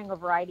you're hearing a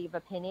variety of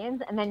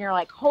opinions. And then you're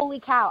like, holy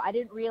cow, I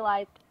didn't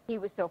realize he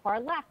was so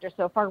far left or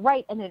so far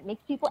right. And then it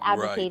makes people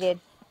agitated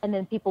and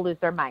then people lose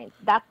their minds.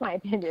 That's my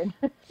opinion.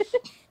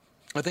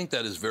 I think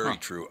that is very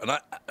true. And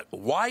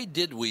why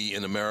did we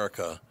in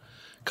America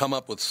come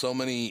up with so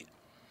many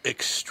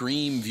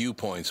extreme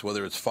viewpoints,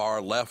 whether it's far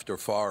left or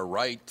far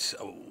right?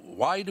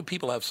 Why do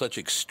people have such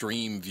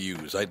extreme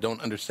views? I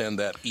don't understand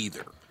that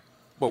either.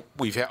 Well,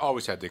 we've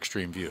always had the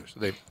extreme views.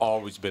 They've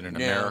always been in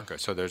America.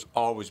 So there's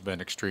always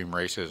been extreme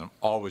racism,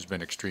 always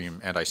been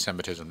extreme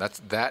anti-Semitism.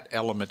 That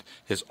element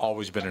has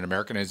always been in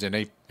America and is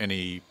in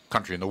any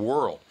country in the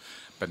world.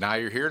 But now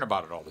you're hearing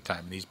about it all the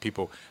time. And these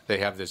people, they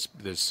have this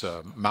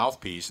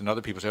mouthpiece, and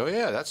other people say, "Oh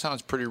yeah, that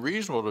sounds pretty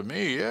reasonable to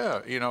me."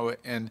 Yeah, you know,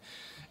 and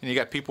you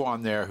got people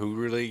on there who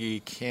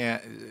really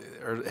can't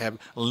or have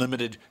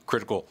limited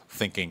critical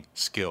thinking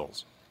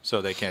skills.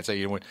 So they can't say,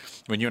 you know,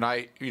 when you and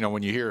I, you know,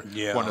 when you hear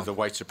one of the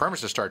white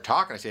supremacists start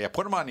talking, I say, yeah,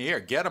 put them on the air,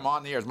 get them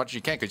on the air as much as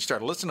you can, because you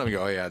start listening to them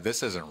and go, oh yeah,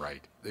 this isn't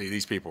right.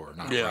 These people are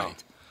not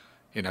right.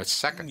 You know, it's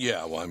second.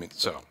 Yeah, well, I mean,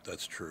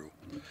 that's true.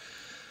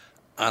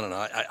 I don't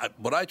know.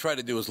 What I try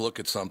to do is look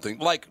at something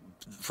like,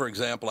 for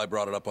example, I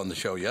brought it up on the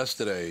show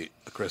yesterday,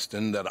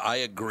 Kristen, that I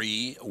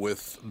agree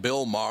with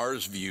Bill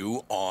Maher's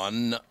view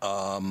on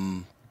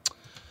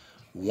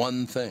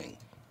one thing.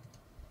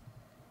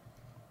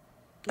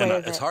 And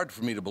it's hard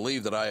for me to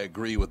believe that I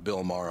agree with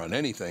Bill Maher on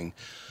anything,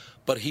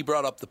 but he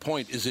brought up the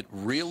point, is it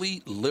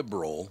really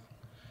liberal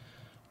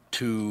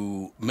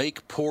to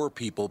make poor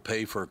people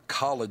pay for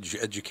college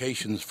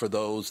educations for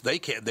those they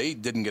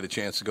didn't get a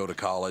chance to go to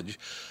college,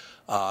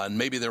 and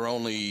maybe they're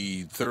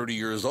only 30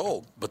 years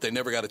old, but they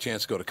never got a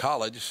chance to go to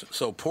college.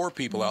 So poor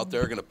people out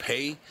there are going to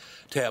pay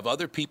to have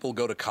other people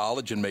go to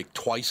college and make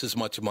twice as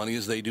much money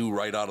as they do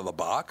right out of the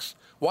box.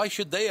 Why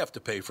should they have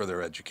to pay for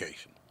their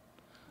education?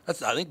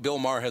 I think Bill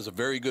Maher has a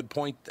very good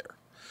point there.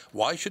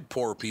 Why should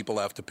poor people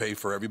have to pay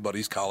for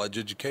everybody's college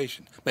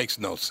education? Makes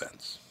no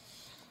sense.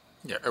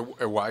 Yeah,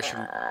 or why should?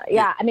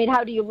 I mean,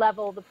 how do you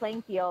level the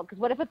playing field? Because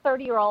what if a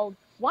 30-year-old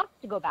wants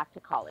to go back to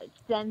college?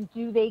 Then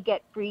do they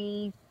get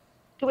free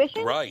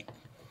tuition? Right.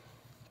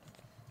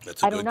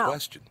 That's a good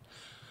question.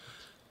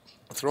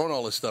 Throwing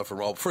all this stuff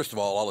around. First of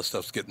all this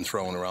stuff's getting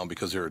thrown around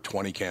because there are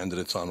 20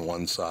 candidates on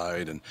one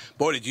side. And,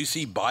 boy, did you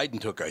see Biden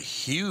took a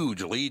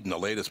huge lead in the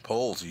latest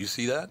polls? Did you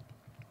see that?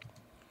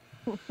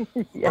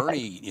 Yes.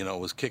 Bernie,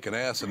 was kicking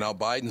ass, and now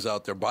Biden's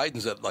out there.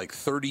 Biden's at like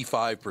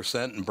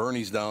 35%, and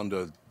Bernie's down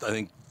to, I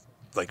think,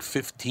 like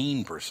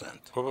 15%.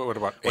 What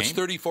about Amy? It's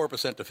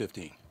 34% to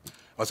 15%.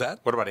 What's that?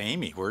 What about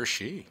Amy? Where is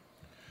she?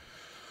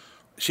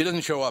 She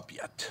doesn't show up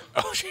yet.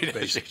 Oh,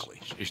 basically.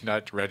 She's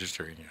not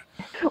registering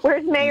yet.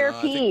 Where's Mayor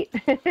Pete?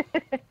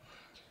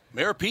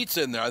 Mayor Pete's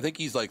in there. I think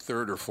he's like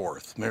third or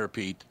fourth. Mayor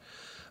Pete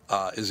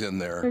is in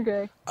there.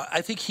 Okay.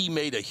 I think he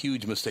made a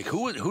huge mistake.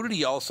 Who did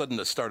he all of a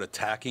sudden start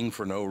attacking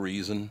for no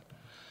reason?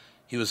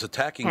 He was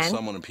attacking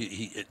someone. And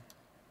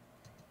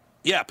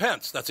Yeah,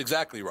 Pence. That's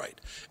exactly right.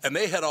 And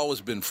they had always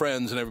been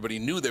friends, and everybody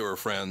knew they were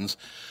friends.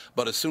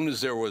 But as soon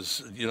as there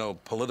was,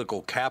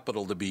 political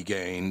capital to be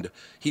gained,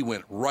 he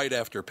went right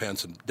after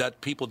Pence, and that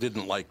people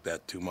didn't like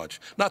that too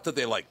much. Not that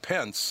they like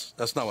Pence.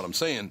 That's not what I'm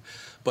saying.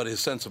 But his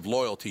sense of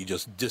loyalty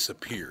just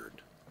disappeared.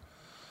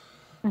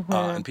 Mm-hmm.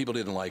 And people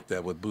didn't like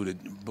that with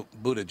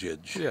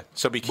Buttigieg. Yeah.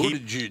 So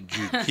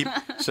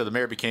so the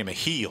mayor became a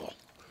heel.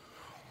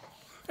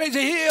 He's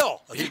a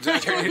heel. That's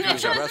exactly what he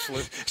was, a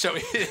wrestler. So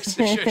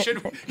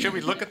should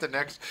we look at the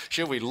next?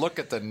 Should we look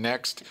at the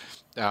next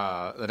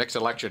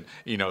election?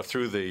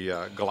 Through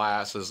the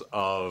glasses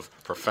of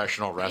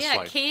professional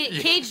wrestling. Yeah,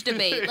 cage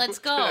debate. Let's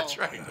go. That's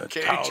right.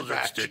 Cage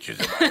match. Stitches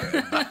in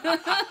my head.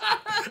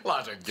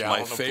 Lots of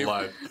gallon of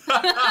blood.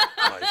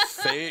 My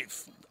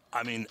faith.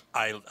 I mean,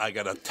 I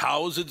got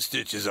 1,000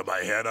 stitches in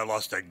my head. I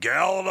lost a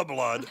gallon of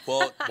blood.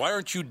 Well, why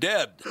aren't you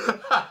dead?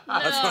 That's what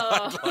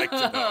I'd like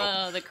to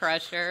know. Oh, the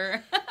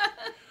Crusher.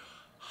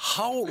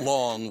 How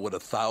long would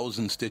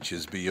 1,000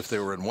 stitches be if they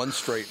were in one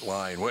straight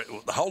line?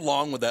 How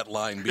long would that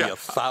line be?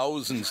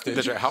 1,000 stitches.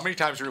 That's right. How many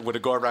times would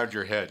it go around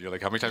your head? You're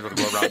like, how many times would it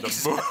go around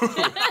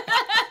the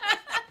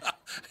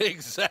moon?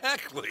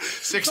 Exactly.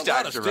 6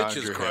 times around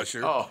stitches, your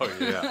Crusher. Head. Oh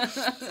yeah.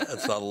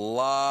 That's a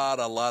lot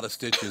of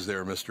stitches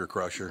there, Mr.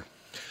 Crusher.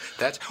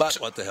 But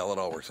what the hell, it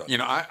all works out.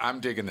 I'm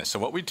digging this. So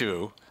what we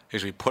do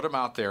is we put them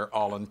out there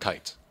all in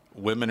tights.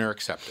 Women are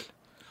accepted.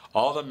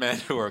 All the men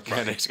who are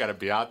candidates got to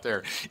be out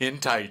there in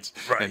tights,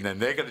 and then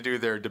they got to do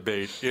their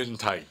debate in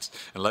tights,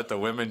 and let the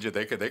women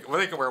they can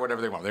wear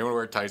whatever they want. They want to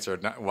wear tights or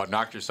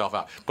knock yourself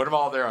out. Put them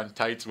all there on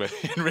tights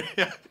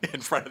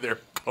in front of their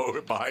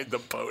behind the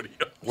podium.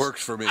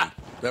 Works for me.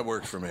 That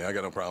works for me. I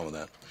got no problem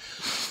with that.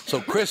 So,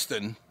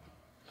 Kristen,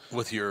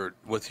 with your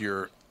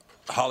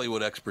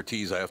Hollywood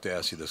expertise, I have to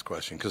ask you this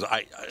question because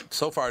I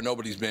so far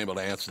nobody's been able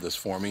to answer this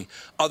for me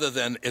other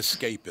than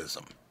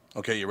escapism.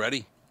 Okay, you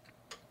ready?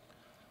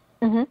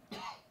 Mm-hmm.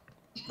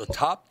 The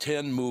top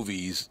 10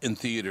 movies in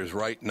theaters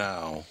right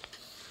now,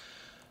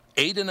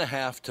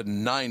 8.5 to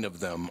 9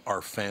 of them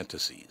are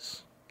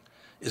fantasies.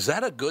 Is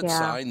that a good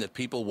sign that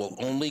people will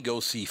only go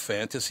see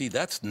fantasy?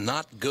 That's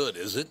not good,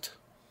 is it?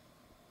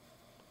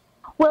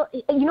 Well,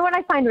 you know what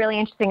I find really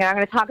interesting, and I'm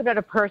going to talk about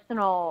a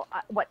personal,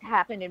 what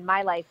happened in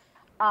my life.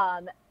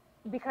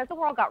 Because the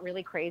world got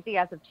really crazy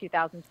as of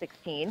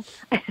 2016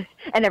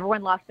 and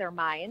everyone lost their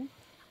minds,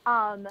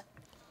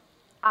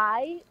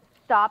 I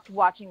stopped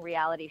watching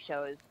reality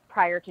shows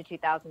prior to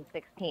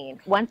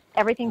 2016. Once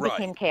everything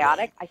became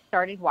chaotic, I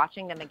started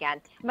watching them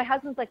again. My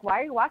husband's like, why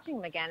are you watching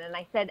them again? And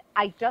I said,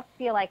 I just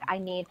feel like I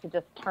need to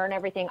just turn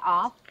everything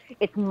off.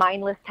 It's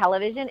mindless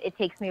television. It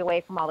takes me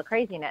away from all the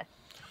craziness.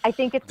 I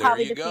think it's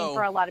probably the same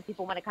for a lot of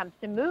people when it comes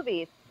to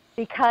movies.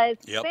 Because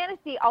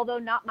fantasy, although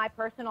not my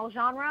personal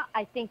genre,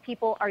 I think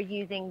people are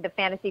using the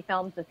fantasy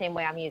films the same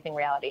way I'm using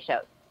reality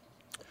shows.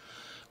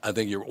 I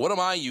think what am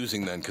I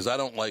using then? Because I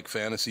don't like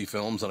fantasy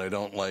films and I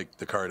don't like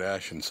the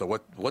Kardashians. So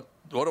what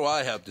do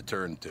I have to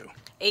turn to?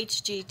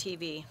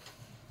 HGTV.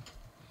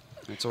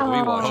 That's what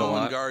we watch a Home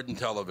lot. and Garden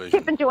Television.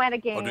 Chip and Joanna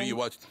Gaines. Oh, do you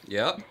watch?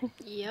 Yep.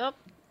 Yep.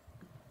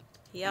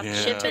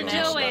 Yeah, Chip and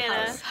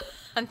Joanna.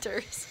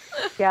 Hunters.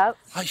 Yep.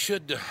 I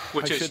should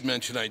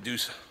mention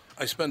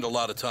I spend a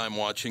lot of time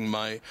watching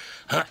my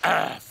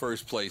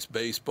first place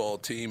baseball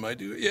team. I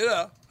do.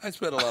 Yeah, I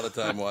spend a lot of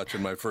time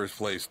watching my first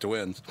place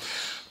Twins.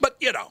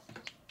 But,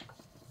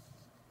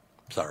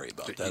 sorry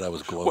about that. I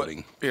was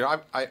gloating.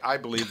 Well, I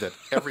believe that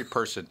every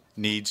person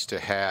needs to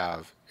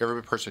have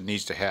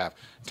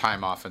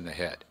time off in the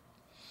head.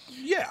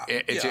 Yeah,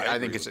 I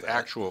think it's the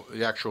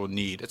actual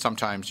need.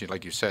 Sometimes,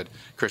 like you said,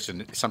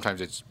 Kristen, sometimes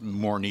it's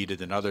more needed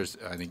than others.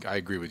 I think I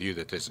agree with you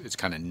that it's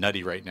kind of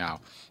nutty right now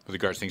with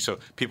regards to things. So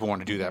people want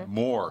to do that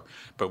more.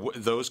 But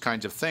those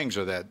kinds of things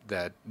are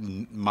that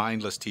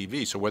mindless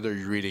TV. So whether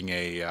you're reading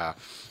a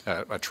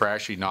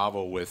trashy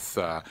novel with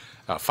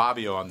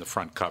Fabio on the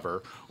front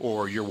cover,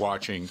 or you're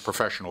watching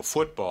professional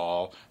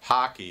football,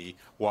 hockey,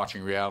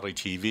 watching reality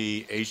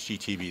TV,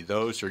 HGTV,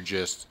 those are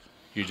just...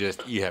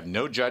 You have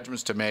no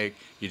judgments to make.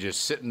 You're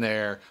just sitting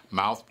there,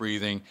 mouth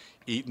breathing,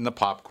 eating the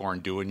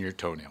popcorn, doing your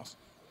toenails.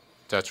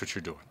 That's what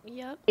you're doing.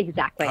 Yep.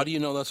 Exactly. How do you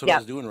know that's what I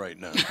was doing right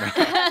now?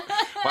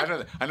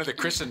 Well, I know that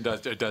Kristen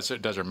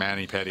does her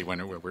mani-pedi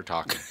when we're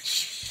talking.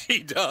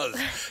 She does.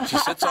 She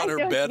sits on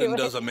her bed and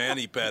does a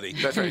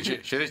mani-pedi. That's right. She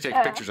just takes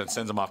pictures and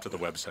sends them off to the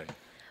website.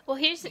 Well,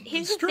 here's the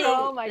thing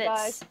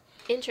that's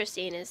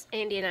interesting is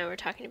Andy and I were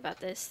talking about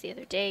this the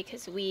other day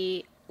because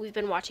we've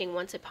been watching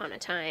Once Upon a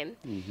Time,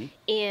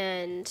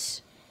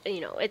 and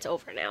it's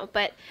over now.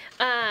 But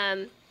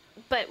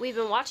we've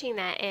been watching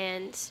that,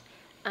 and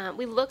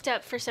we looked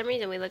up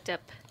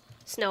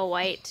Snow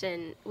White,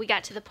 and we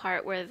got to the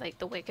part where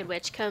the Wicked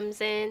Witch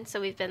comes in.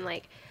 So we've been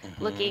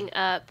looking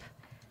up.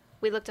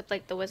 We looked up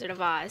the Wizard of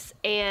Oz,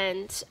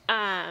 and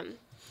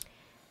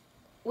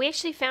we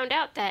actually found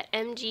out that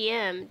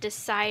MGM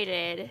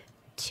decided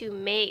to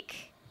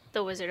make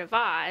the Wizard of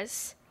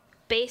Oz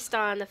based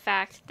on the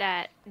fact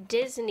that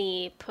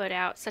Disney put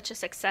out such a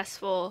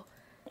successful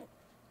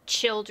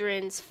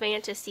children's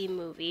fantasy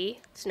movie,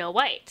 Snow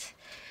White.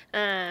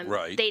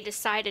 Right. They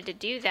decided to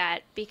do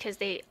that because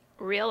they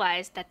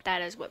realized that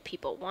that is what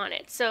people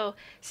wanted. So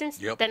since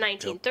the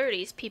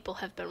 1930s, people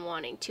have been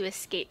wanting to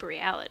escape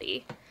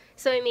reality.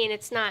 So I mean,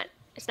 it's not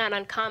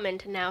uncommon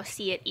to now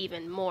see it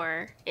even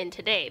more in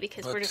today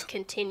because we're just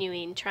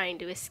continuing trying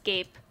to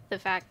escape the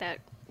fact that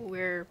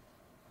we're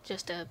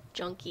just a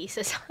junkie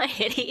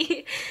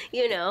society,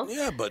 you know?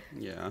 Yeah, but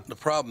the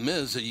problem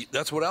is that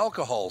that's what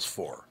alcohol's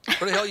for.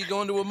 Where the hell you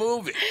going to a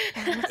movie?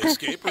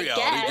 Escape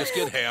reality, just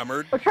get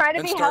hammered, or try to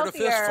and be start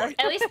healthier. a fist fight.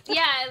 At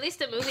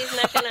least a movie's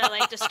not gonna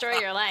like destroy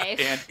your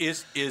life. And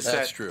is that's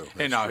that true?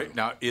 And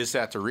now is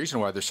that the reason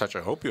why there's such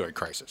a opioid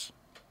crisis?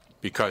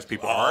 Because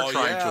people are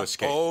trying to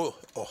escape.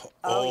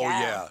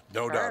 Yeah.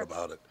 No doubt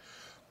about it.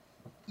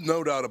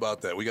 No doubt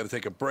about that. We got to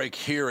take a break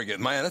here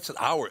again. Man, that's an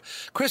hour.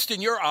 Kristen,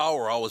 your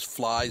hour always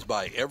flies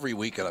by every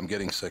week, and I'm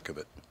getting sick of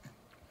it.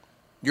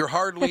 You're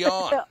hardly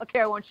on. Okay,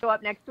 I won't show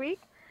up next week.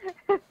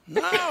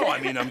 No, I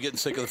mean, I'm getting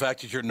sick of the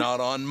fact that you're not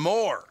on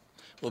more.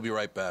 We'll be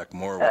right back.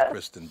 More with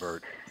Kristen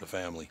Burt, the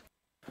family.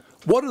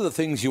 What are the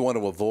things you want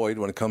to avoid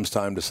when it comes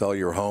time to sell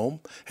your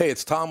home? Hey,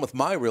 it's Tom with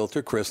my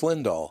realtor, Chris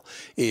Lindahl.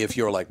 If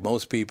you're like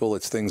most people,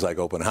 it's things like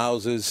open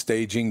houses,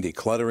 staging,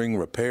 decluttering,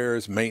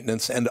 repairs,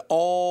 maintenance, and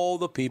all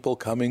the people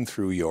coming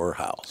through your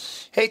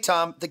house. Hey,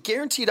 Tom, the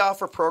Guaranteed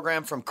Offer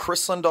program from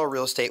Chris Lindahl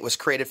Real Estate was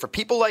created for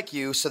people like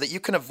you so that you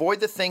can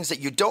avoid the things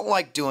that you don't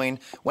like doing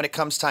when it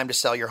comes time to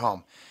sell your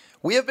home.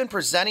 We have been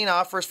presenting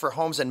offers for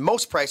homes in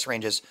most price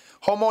ranges.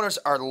 Homeowners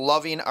are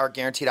loving our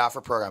Guaranteed Offer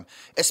program,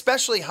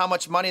 especially how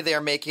much money they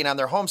are making on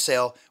their home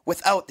sale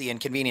without the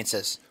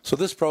inconveniences. So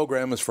this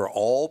program is for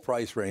all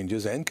price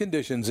ranges and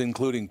conditions,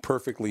 including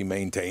perfectly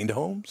maintained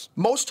homes?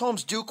 Most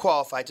homes do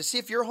qualify. To see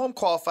if your home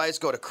qualifies,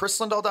 go to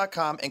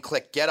chrislindahl.com and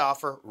click Get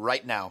Offer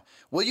right now.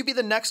 Will you be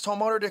the next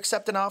homeowner to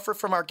accept an offer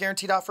from our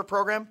Guaranteed Offer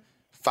program?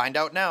 Find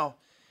out now.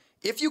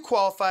 If you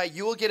qualify,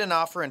 you will get an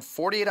offer in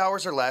 48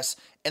 hours or less,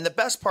 and the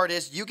best part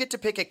is you get to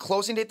pick a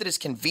closing date that is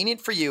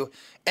convenient for you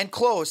and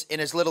close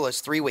in as little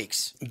as 3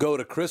 weeks. Go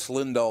to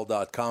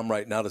chrislindahl.com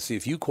right now to see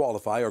if you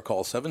qualify or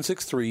call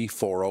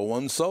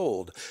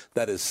 763-401-SOLD.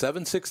 That is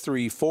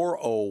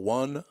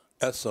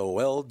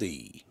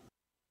 763-401-SOLD.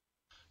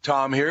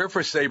 Tom here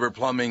for Sabre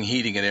Plumbing,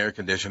 Heating, and Air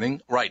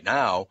Conditioning. Right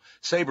now,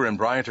 Sabre and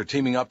Bryant are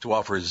teaming up to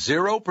offer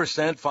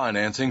 0%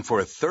 financing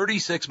for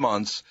 36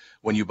 months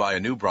when you buy a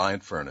new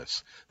Bryant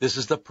furnace. This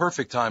is the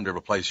perfect time to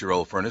replace your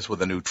old furnace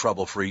with a new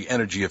trouble-free,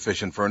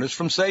 energy-efficient furnace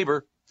from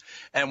Sabre.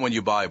 And when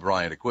you buy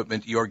Bryant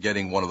equipment, you're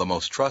getting one of the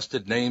most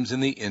trusted names in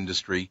the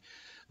industry.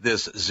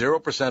 This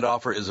 0%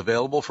 offer is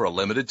available for a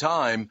limited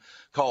time.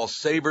 Call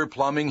Sabre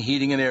Plumbing,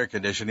 Heating, and Air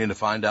Conditioning to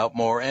find out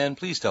more, and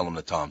please tell them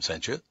that Tom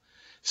sent you.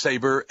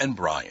 Sabre and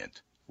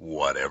Bryant,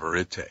 whatever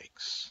it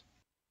takes.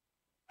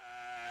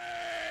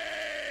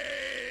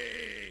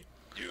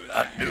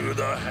 Do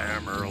the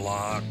hammer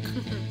lock.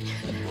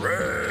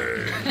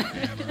 Ray.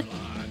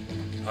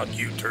 Huck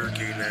you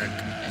turkey neck.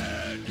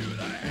 Do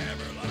the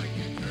hammer lock,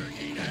 you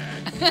turkey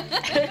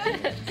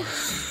neck.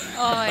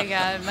 Oh my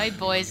God, my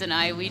boys and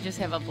I, we just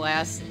have a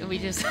blast. We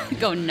just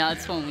go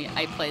nuts when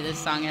I play this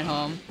song at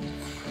home.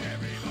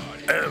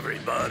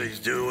 Everybody's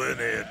doing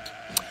it.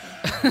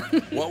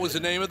 What was the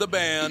name of the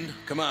band?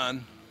 Come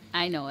on.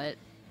 I know it.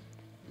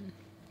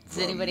 Does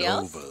anybody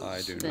else?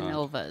 I do the not.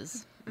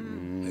 Novas.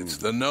 It's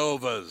the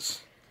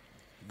Novas.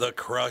 The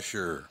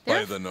Crusher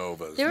by the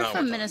Novas. They were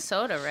from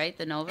Minnesota, right?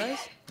 The Novas?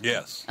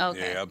 Yes. Okay.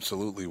 They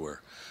absolutely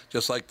were.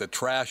 Just like the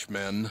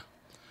Trashmen.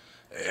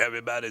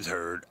 Everybody's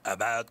heard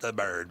about the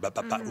bird.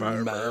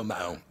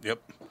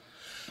 Yep.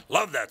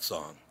 Love that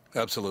song.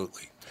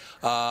 Absolutely.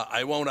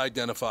 I won't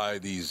identify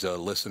these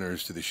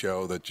listeners to the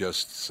show that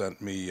just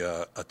sent me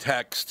a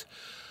text,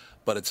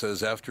 but it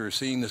says, after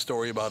seeing the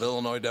story about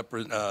Illinois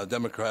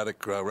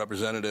Democratic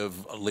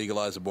representative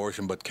legalize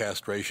abortion, but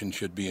castration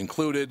should be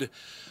included,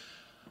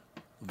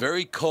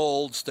 very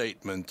cold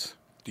statement.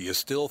 Do you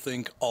still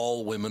think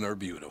all women are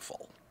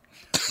beautiful?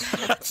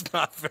 That's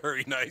not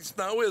very nice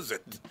now, is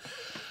it?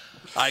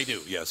 I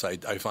do, yes. I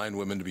find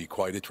women to be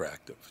quite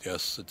attractive.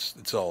 Yes,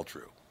 it's all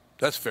true.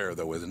 That's fair,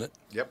 though, isn't it?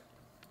 Yep.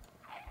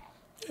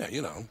 Yeah,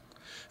 you know,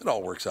 it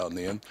all works out in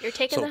the end. You're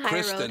taking the high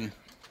Kristen, road.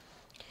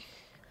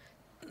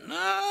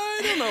 I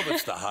don't know if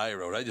it's the high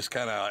road. I just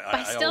kind of...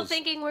 By still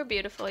thinking we're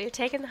beautiful, you're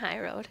taking the high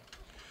road.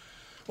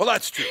 Well,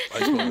 that's true.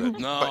 I suppose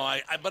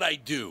but I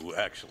do,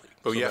 actually.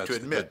 But you have to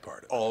admit,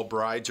 all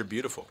brides are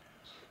beautiful.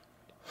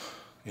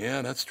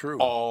 Yeah, that's true.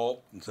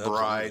 All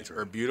brides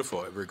are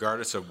beautiful,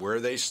 regardless of where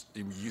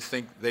you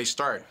think they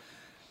start.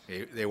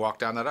 They walk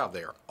down that aisle.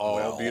 They are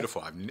all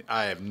beautiful.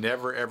 I have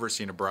never, ever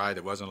seen a bride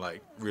that wasn't,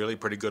 like, really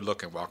pretty good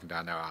looking walking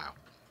down that aisle.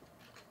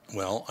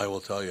 Well, I will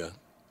tell you,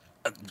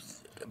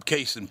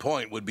 case in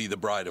point would be the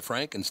Bride of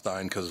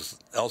Frankenstein, because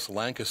Elsa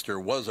Lanchester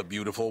was a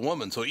beautiful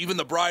woman. So even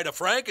the Bride of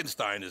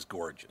Frankenstein is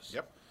gorgeous.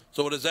 Yep.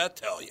 So what does that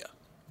tell you?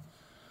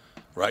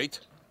 Right?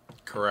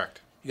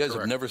 Correct. You guys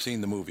have never seen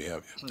the movie,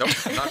 have you? Nope,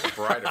 not the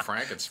Bride of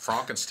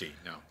Frankenstein,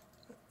 no.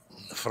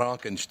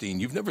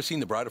 Frankenstein. You've never seen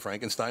the Bride of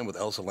Frankenstein with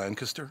Elsa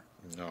Lanchester?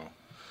 No.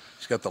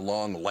 She's got the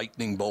long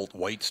lightning bolt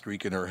white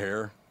streak in her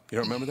hair. You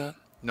don't remember that?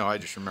 No, I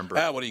just remember.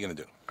 What are you going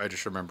to do? I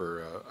just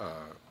remember.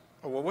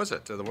 What was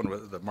it? The one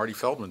with the Marty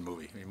Feldman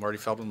movie. I mean, Marty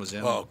Feldman was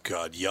in. Oh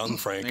God, Young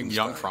Frankenstein.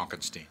 Young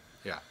Frankenstein.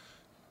 Yeah.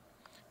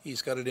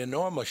 He's got an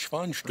enormous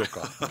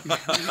Schwanzstücke.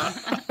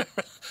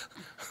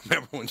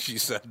 Remember when she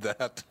said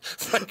that?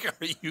 It's like,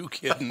 are you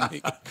kidding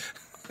me?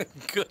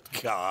 Good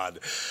God.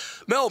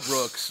 Mel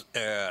Brooks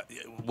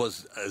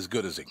was as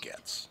good as it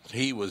gets.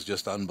 He was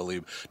just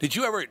unbelievable. Did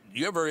you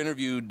ever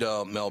interviewed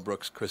Mel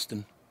Brooks,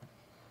 Kristen?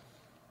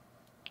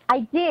 I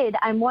did.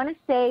 I want to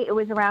say it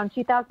was around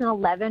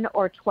 2011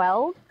 or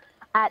 12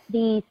 at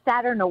the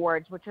Saturn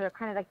Awards, which are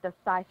kind of like the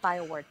sci-fi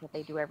awards that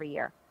they do every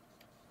year.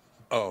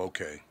 Oh,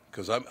 okay.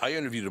 Because I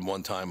interviewed him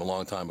one time a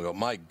long time ago.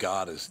 My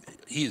God,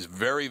 he is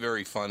very,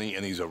 very funny,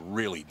 and he's a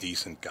really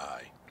decent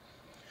guy.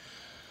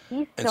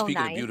 He's and so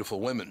speaking nice. of beautiful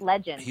women,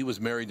 Legend. He was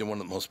married to one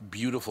of the most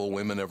beautiful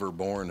women ever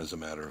born, as a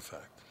matter of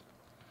fact.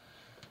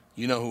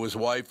 You know who his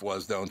wife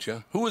was, don't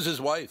you? Who was his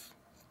wife?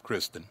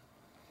 Kristen.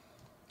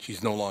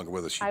 She's no longer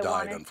with us. She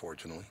died,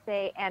 unfortunately.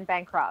 Say Anne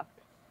Bancroft.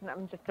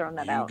 I'm just throwing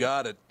that out. You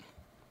got it.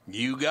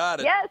 You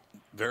got it. Yes.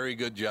 Very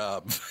good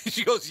job.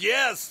 She goes,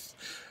 yes.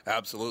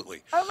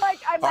 Absolutely. I'm like,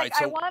 right,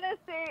 I want to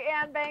say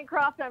Anne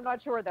Bancroft. I'm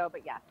not sure though,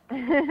 but yes.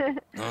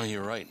 No,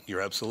 you're right.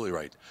 You're absolutely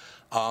right.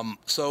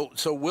 So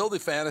will the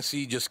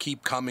fantasy just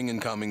keep coming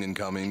and coming and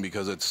coming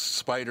because it's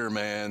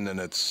Spider-Man and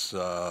it's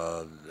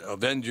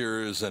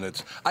Avengers and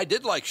it's. I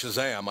did like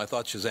Shazam. I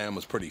thought Shazam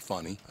was pretty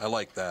funny. I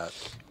like that.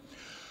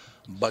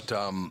 But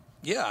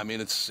yeah, I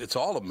mean it's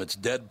all of them. It's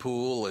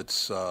Deadpool.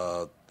 It's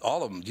all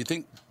of them. Do you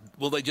think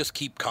will they just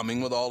keep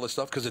coming with all this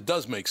stuff? Because it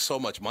does make so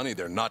much money.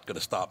 They're not going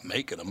to stop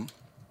making them.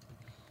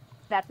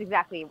 That's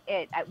exactly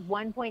it. At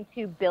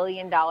 $1.2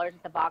 billion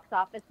at the box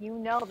office, you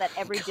know that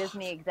every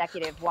Disney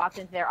executive walked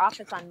into their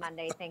office on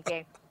Monday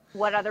thinking,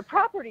 what other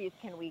properties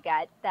can we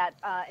get that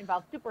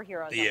involve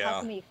superheroes? Yeah. And how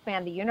can we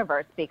expand the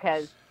universe?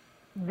 Because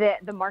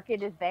the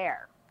market is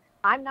there.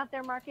 I'm not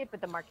their market,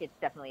 but the market's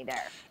definitely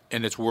there.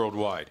 And it's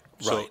worldwide.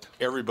 Right. So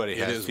everybody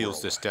feels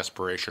worldwide. this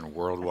desperation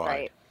worldwide.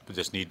 Right. They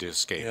just need to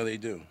escape. Yeah, they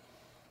do.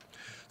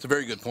 It's a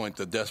very good point.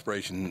 The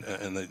desperation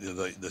and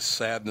the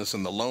sadness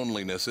and the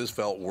loneliness is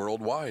felt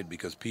worldwide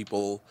because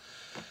people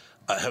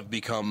have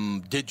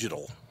become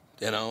digital.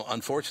 You know,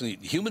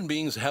 unfortunately, human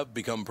beings have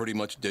become pretty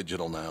much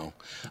digital now.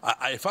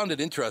 I found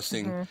it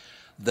interesting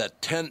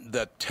that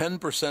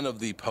 10% of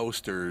the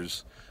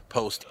posters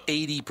post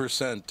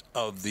 80%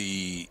 of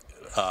the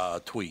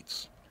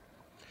tweets.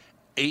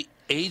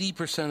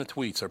 80% of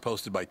tweets are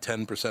posted by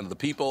 10% of the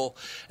people,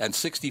 and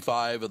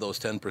 65%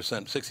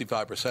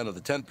 of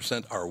the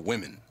 10% are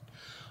women.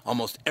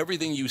 Almost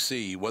everything you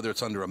see, whether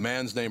it's under a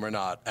man's name or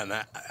not, and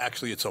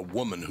actually it's a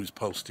woman who's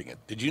posting it.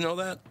 Did you know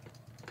that?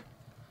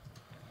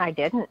 I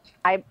didn't.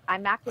 I'm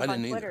active on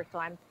Twitter, either. So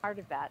I'm part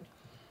of that.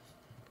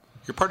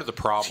 You're part of the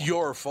problem. It's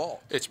your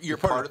fault. You're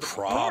part of the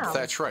problem. Yeah.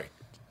 That's right.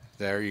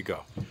 There you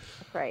go.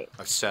 That's right.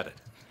 I've said it.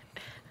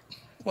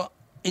 Well,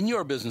 in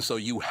your business, though,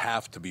 you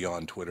have to be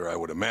on Twitter, I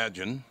would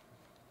imagine.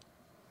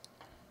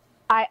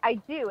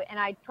 I do, and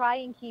I try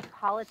and keep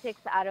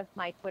politics out of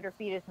my Twitter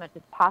feed as much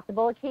as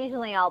possible.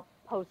 Occasionally I'll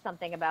post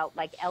something about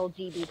like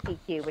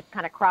LGBTQ, which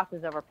kind of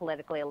crosses over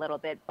politically a little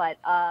bit, but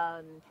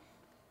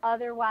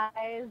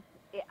otherwise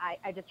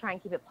I just try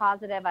and keep it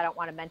positive. I don't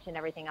want to mention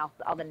everything else,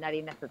 all the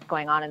nuttiness that's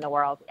going on in the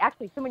world.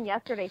 Actually, someone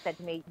yesterday said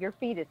to me, your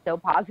feed is so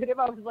positive.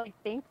 I was like,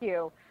 thank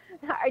you.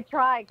 I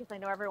try because I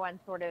know everyone's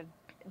sort of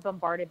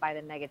bombarded by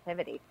the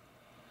negativity.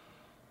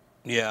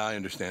 Yeah, I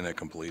understand that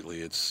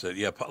completely. It's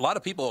a lot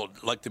of people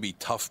like to be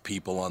tough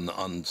people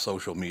on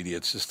social media.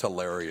 It's just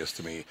hilarious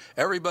to me.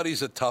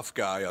 Everybody's a tough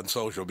guy on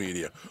social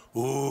media.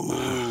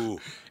 Ooh,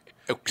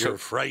 you're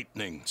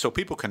frightening. So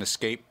people can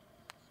escape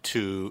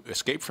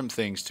from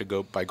things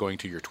by going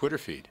to your Twitter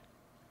feed.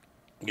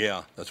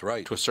 Yeah, that's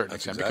right. To a certain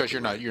extent, because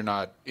you're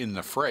not in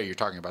the fray. You're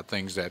talking about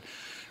things that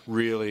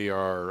really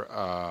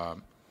are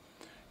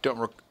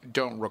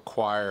don't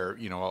require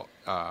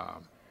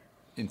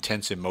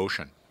intense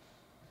emotion.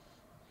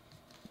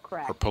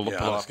 Correct. Or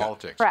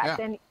politics. Correct.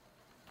 Yeah. And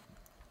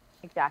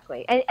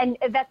exactly. And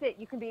that's it.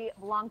 You can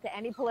belong to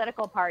any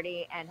political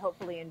party and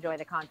hopefully enjoy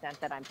the content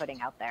that I'm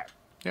putting out there.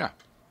 Yeah.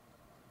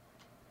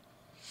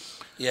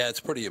 Yeah, it's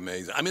pretty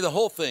amazing. I mean, the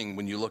whole thing,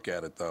 when you look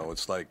at it, though,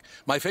 it's like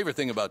my favorite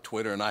thing about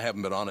Twitter, and I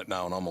haven't been on it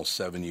now in almost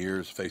 7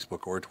 years,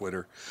 Facebook or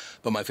Twitter,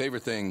 but my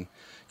favorite thing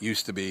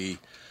used to be,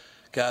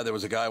 God, there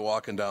was a guy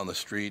walking down the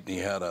street, and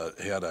he had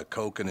a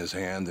Coke in his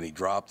hand, and he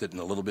dropped it, and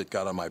a little bit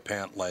got on my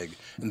pant leg,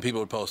 and people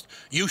would post,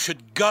 "You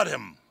should gut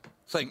him."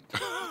 It's like,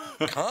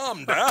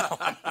 calm down.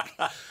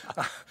 I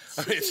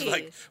mean, it's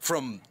like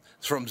from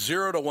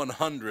 0 to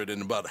 100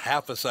 in about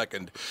half a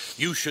second.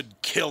 You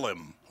should kill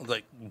him. I was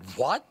like,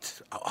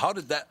 what? How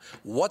did that?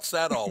 What's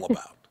that all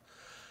about?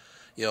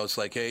 It's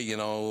like, hey,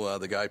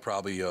 the guy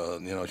probably,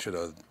 should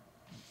have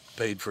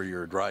paid for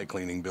your dry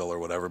cleaning bill or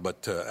whatever,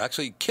 but to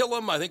actually kill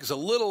him, I think, is a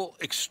little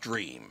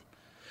extreme.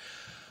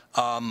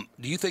 Do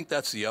you think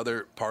that's the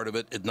other part of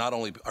it? Not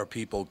only are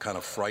people kind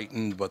of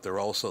frightened, but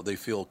they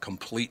feel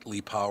completely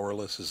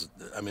powerless.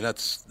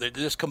 They're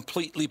just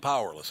completely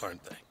powerless,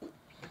 aren't they?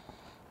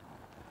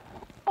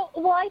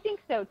 Well, I think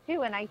so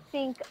too, and I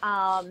think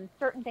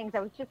certain things.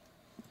 I was just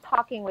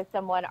talking with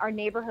someone. Our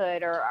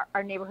neighborhood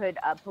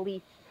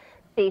police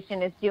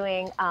station is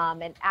doing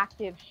an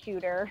active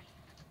shooter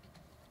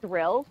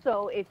drill.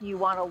 So if you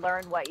want to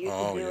learn what you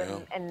should do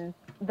in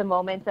the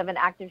moments of an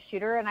active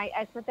shooter, and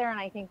I sit there and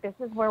I think this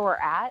is where we're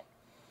at.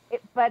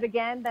 But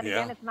again,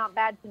 it's not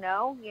bad to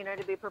know,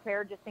 to be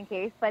prepared just in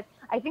case. But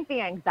I think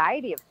the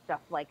anxiety of stuff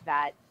like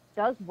that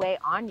does weigh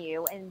on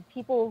you. And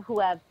people who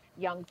have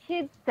young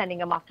kids, sending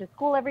them off to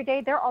school every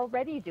day, they're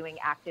already doing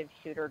active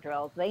shooter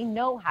drills. They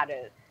know how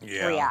to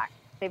react.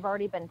 They've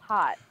already been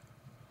taught.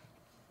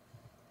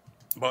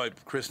 But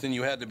Kristen,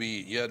 you had to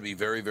be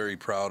very, very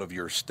proud of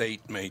your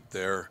state mate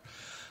there.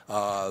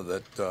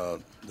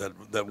 That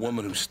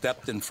woman who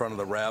stepped in front of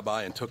the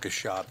rabbi and took a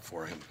shot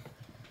for him.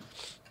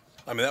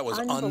 I mean, that was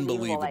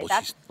unbelievable.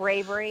 That's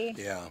bravery.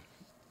 Yeah.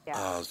 It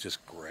was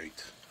just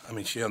great. I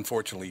mean, she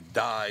unfortunately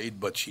died,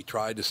 but she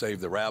tried to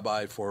save the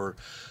rabbi for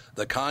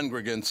the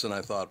congregants, and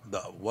I thought,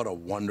 what a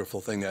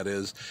wonderful thing that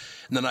is.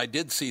 And then I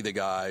did see the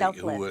guy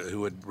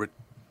who had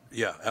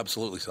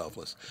absolutely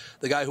selfless.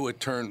 The guy who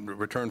had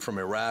returned from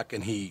Iraq,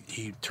 and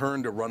he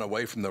turned to run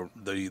away from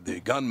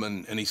the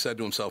gunman, and he said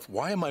to himself,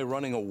 why am I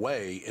running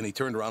away? And he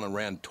turned around and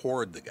ran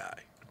toward the guy.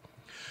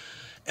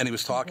 And he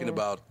was talking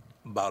about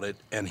it,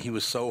 and he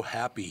was so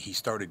happy. He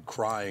started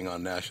crying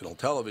on national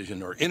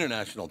television or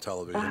international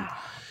television.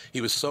 He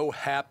was so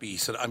happy. He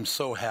said, I'm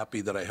so happy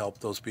that I helped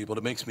those people.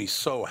 It makes me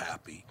so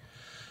happy.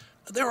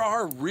 There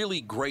are really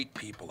great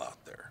people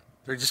out there.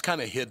 They're just kind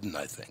of hidden,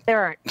 I think.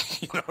 There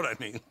aren't. You know what I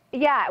mean?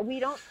 Yeah,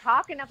 we don't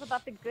talk enough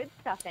about the good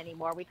stuff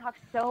anymore. We talk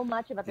so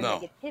much about the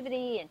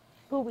negativity and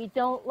who we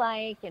don't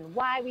like and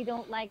why we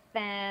don't like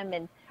them.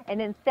 And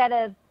instead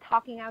of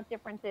talking out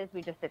differences,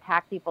 we just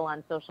attack people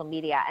on social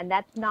media. And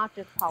that's not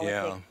just politics.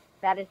 Yeah.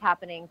 That is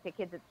happening to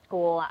kids at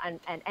school, and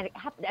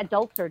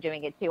adults are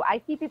doing it too.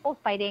 I see people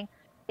fighting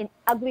in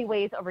ugly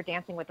ways over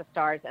Dancing with the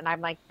Stars, and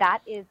I'm like,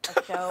 that is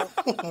a show.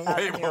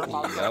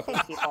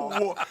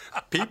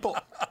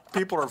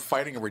 People are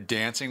fighting over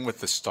Dancing with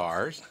the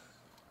Stars.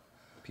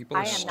 People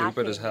are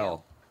stupid as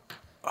hell.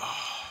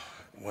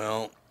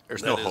 Well,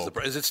 there's no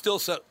hope. Is it still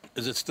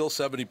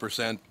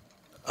 70%,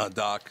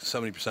 Doc?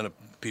 70% of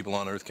people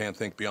on Earth can't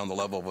think beyond the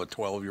level of a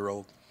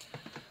 12-year-old.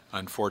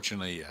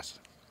 Unfortunately, yes.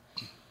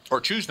 Or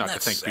choose not to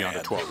think beyond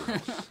a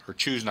 12-year-old. Or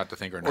choose not to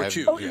think or not.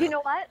 You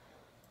know what?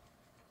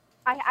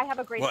 I have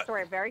a great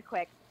story, very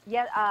quick.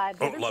 Yeah,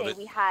 the other day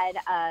we had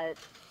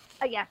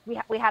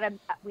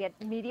we had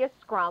media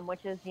scrum,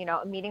 which is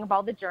a meeting of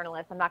all the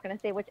journalists. I'm not going to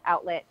say which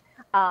outlet,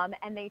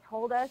 and they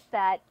told us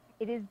that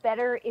it is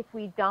better if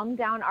we dumb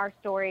down our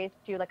stories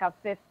to like a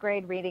 5th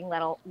grade reading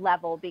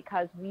level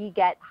because we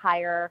get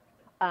higher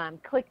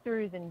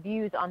click-throughs and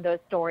views on those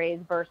stories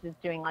versus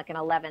doing like an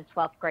 11th,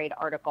 12th grade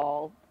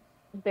article,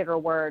 bigger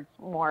words,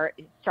 more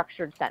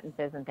structured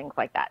sentences and things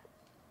like that.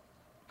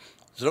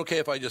 Is it okay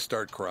if I just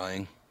start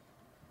crying?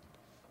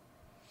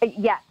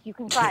 Yes, you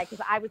can cry,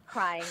 because I was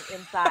crying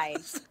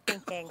inside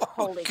thinking,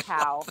 holy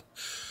cow.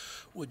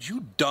 Would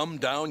you dumb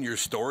down your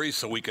story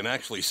so we can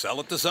actually sell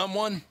it to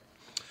someone?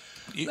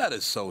 That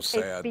is so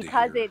sad it's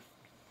because to hear.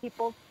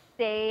 People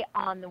stay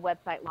on the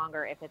website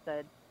longer if it's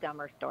a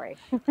dumber story.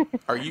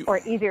 Or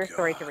easier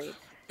story to read.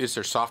 Is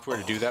there software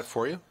to do that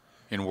for you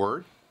in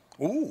Word?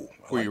 Ooh.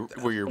 Where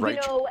you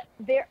write...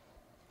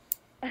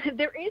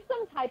 There is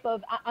some type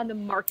of, on the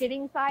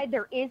marketing side,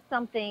 there is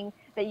something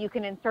that you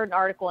can insert an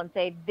article and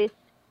say, this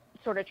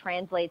sort of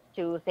translates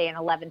to, say, an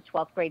 11th,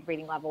 12th grade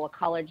reading level, a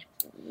college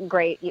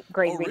grade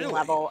reading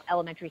level,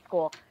 elementary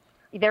school.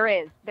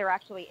 There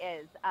actually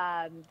is.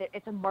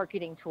 It's a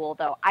marketing tool,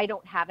 though. I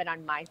don't have it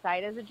on my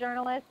side as a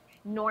journalist,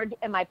 nor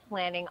am I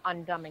planning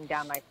on dumbing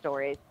down my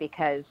stories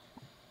because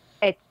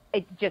it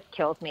just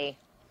kills me.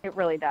 It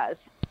really does.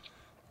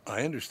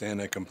 I understand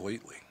that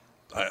completely.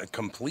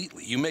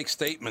 Completely. You make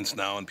statements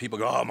now and people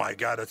go, oh my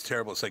God, that's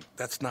terrible. It's like,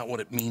 that's not what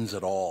it means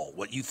at all.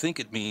 What you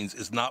think it means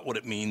is not what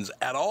it means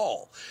at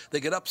all. They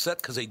get upset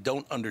because they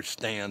don't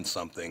understand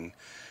something.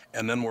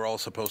 And then we're all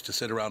supposed to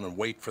sit around and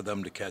wait for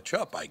them to catch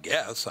up, I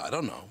guess. I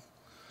don't know.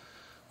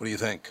 What do you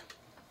think?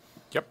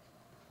 Yep.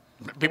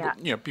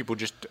 People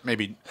just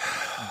maybe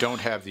don't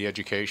have the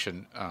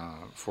education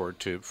for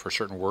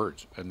certain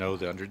words and know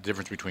the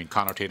difference between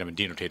connotative and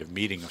denotative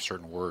meaning of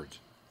certain words.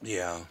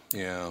 Yeah,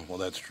 well,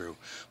 that's true.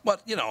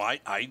 But,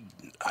 I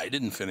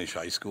didn't finish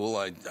high school.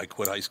 I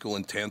quit high school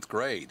in 10th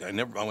grade. I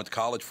went to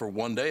college for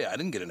one day. I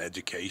didn't get an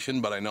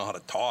education, but I know how to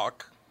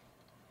talk.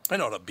 I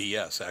know how to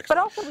BS, actually. But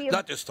also we have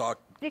not just talk.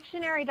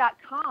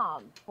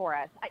 Dictionary.com for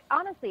us.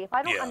 Honestly, if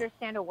I don't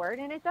understand a word,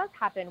 and it does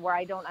happen where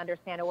I don't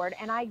understand a word,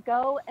 and I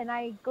go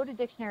to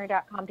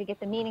Dictionary.com to get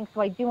the meaning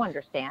so I do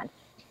understand,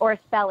 or a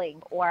spelling,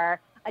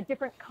 or a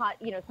different,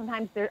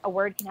 sometimes a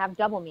word can have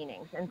double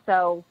meanings. And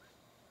so...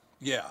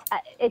 Yeah,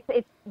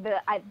 it's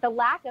the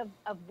lack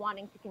of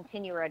wanting to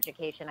continue our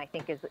education, I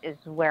think, is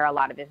where a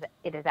lot of it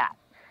is at.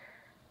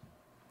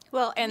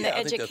 Well, and the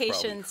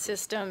education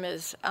system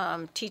is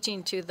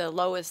teaching to the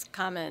lowest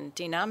common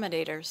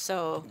denominator,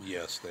 so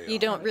yes, you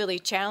don't really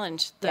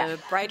challenge the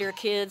brighter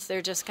kids.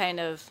 They're just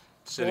kind of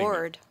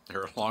bored.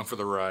 They're along for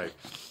the ride.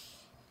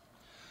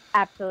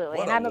 Absolutely.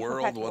 What and I'm a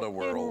world, professional what a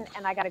world. student,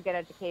 and I got a good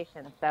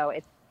education, so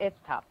it's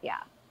tough. Yeah,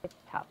 it's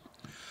tough.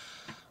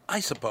 I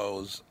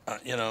suppose,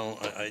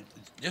 I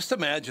just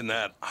imagine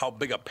that, how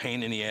big a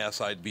pain in the ass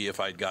I'd be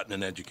if I'd gotten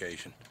an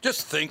education.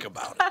 Just think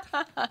about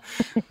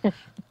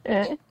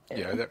it.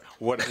 Yeah,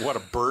 what a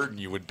burden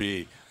you would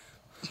be.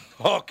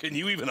 Oh, can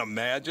you even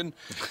imagine?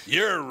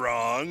 You're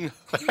wrong.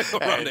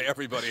 Run to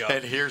everybody else.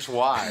 And here's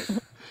why.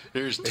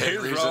 Here's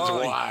 10 reasons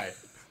why.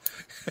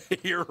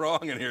 You're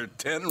wrong, and here are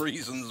 10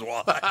 reasons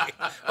why.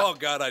 Oh,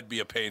 God, I'd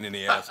be a pain in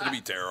the ass. It'd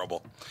be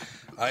terrible.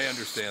 I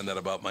understand that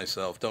about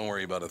myself. Don't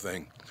worry about a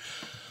thing.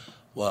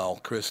 Well,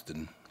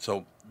 Kristen,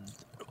 so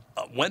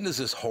when does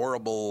this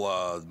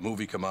horrible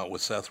movie come out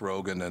with Seth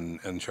Rogen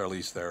and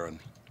Charlize Theron?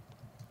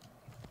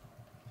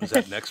 Is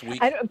that next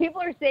week?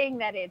 People are saying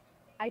that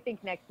I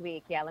think next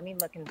week. Yeah, let me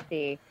look and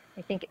see.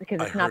 I think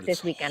because it's not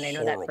this weekend. I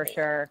know that for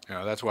sure.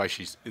 Yeah, that's why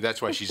she's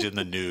in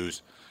the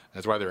news.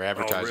 That's why they're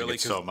advertising it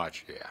so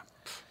much. Yeah.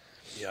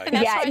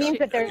 Yeah, it means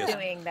that they're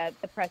doing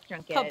the press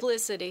junket.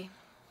 Publicity.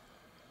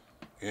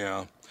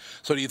 Yeah.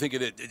 So do you think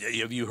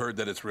have you heard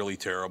that it's really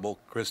terrible,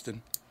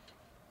 Kristen?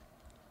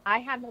 I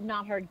have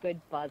not heard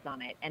good buzz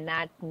on it, and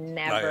that's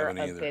never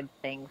a good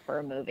thing for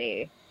a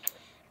movie.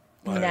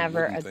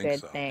 Never a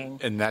good thing.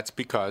 And that's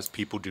because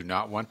people do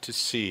not want to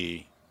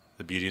see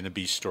the Beauty and the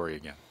Beast story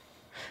again.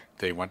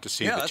 They want to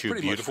see the two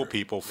beautiful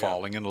people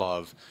falling in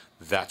love.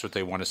 That's what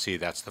they want to see.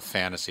 That's the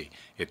fantasy.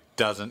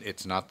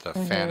 It's not the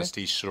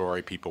fantasy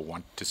story people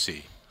want to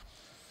see.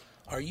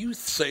 Are you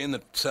saying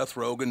that Seth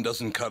Rogen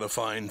doesn't cut a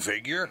fine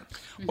figure?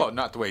 Well,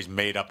 not the way he's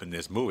made up in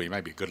this movie. He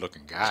might be a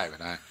good-looking guy,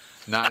 but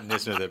not in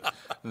this.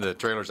 The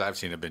trailers I've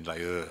seen have been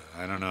like,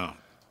 I don't know.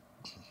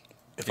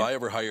 If I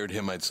ever hired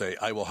him, I'd say,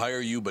 I will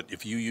hire you, but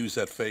if you use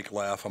that fake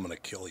laugh, I'm going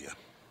to kill you. What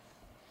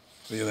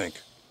do you think?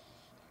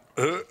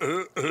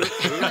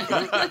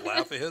 That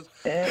laugh of his?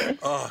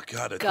 Oh,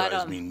 God, it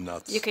drives me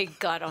nuts. You could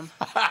gut him.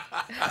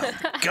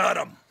 Gut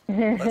him.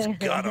 Let's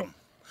gut him.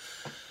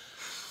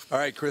 All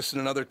right, Kristen,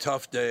 another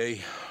tough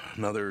day,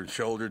 another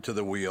shoulder to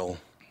the wheel.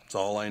 That's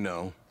all I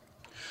know.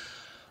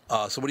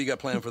 So what do you got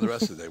planned for the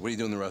rest of the day? What are you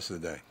doing the rest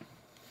of the day?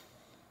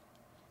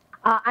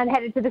 I'm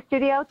headed to the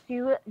studio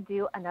to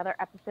do another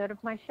episode of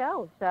my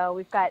show. So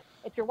we've got,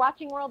 if you're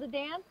watching World of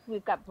Dance,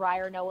 we've got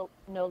Briar Nole,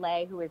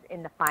 who is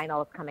in the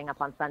finals coming up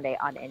on Sunday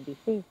on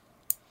NBC.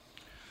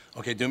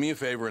 Okay, do me a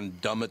favor and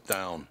dumb it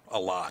down a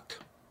lot.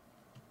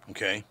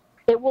 Okay?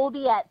 It will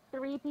be at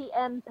 3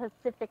 p.m.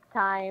 Pacific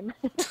time.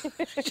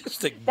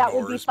 Just ignores that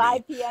will be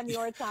 5 p.m.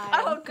 your time.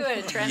 Oh,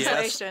 good.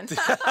 Translation.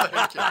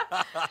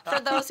 For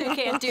those who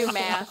can't do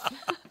math.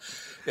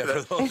 Yeah,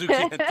 for those who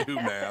can't do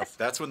math.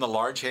 That's when the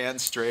large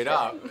hand's straight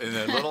up and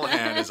the little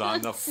hand is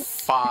on the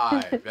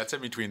 5. That's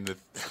in between the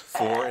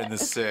 4 and the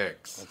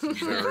 6. That's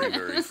very,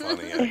 very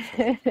funny,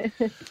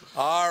 actually.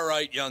 All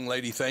right, young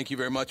lady, thank you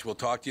very much. We'll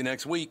talk to you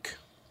next week.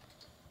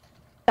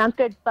 Sounds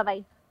good.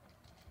 Bye-bye.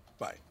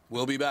 Bye.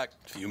 We'll be back in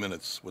a few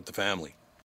minutes with the family.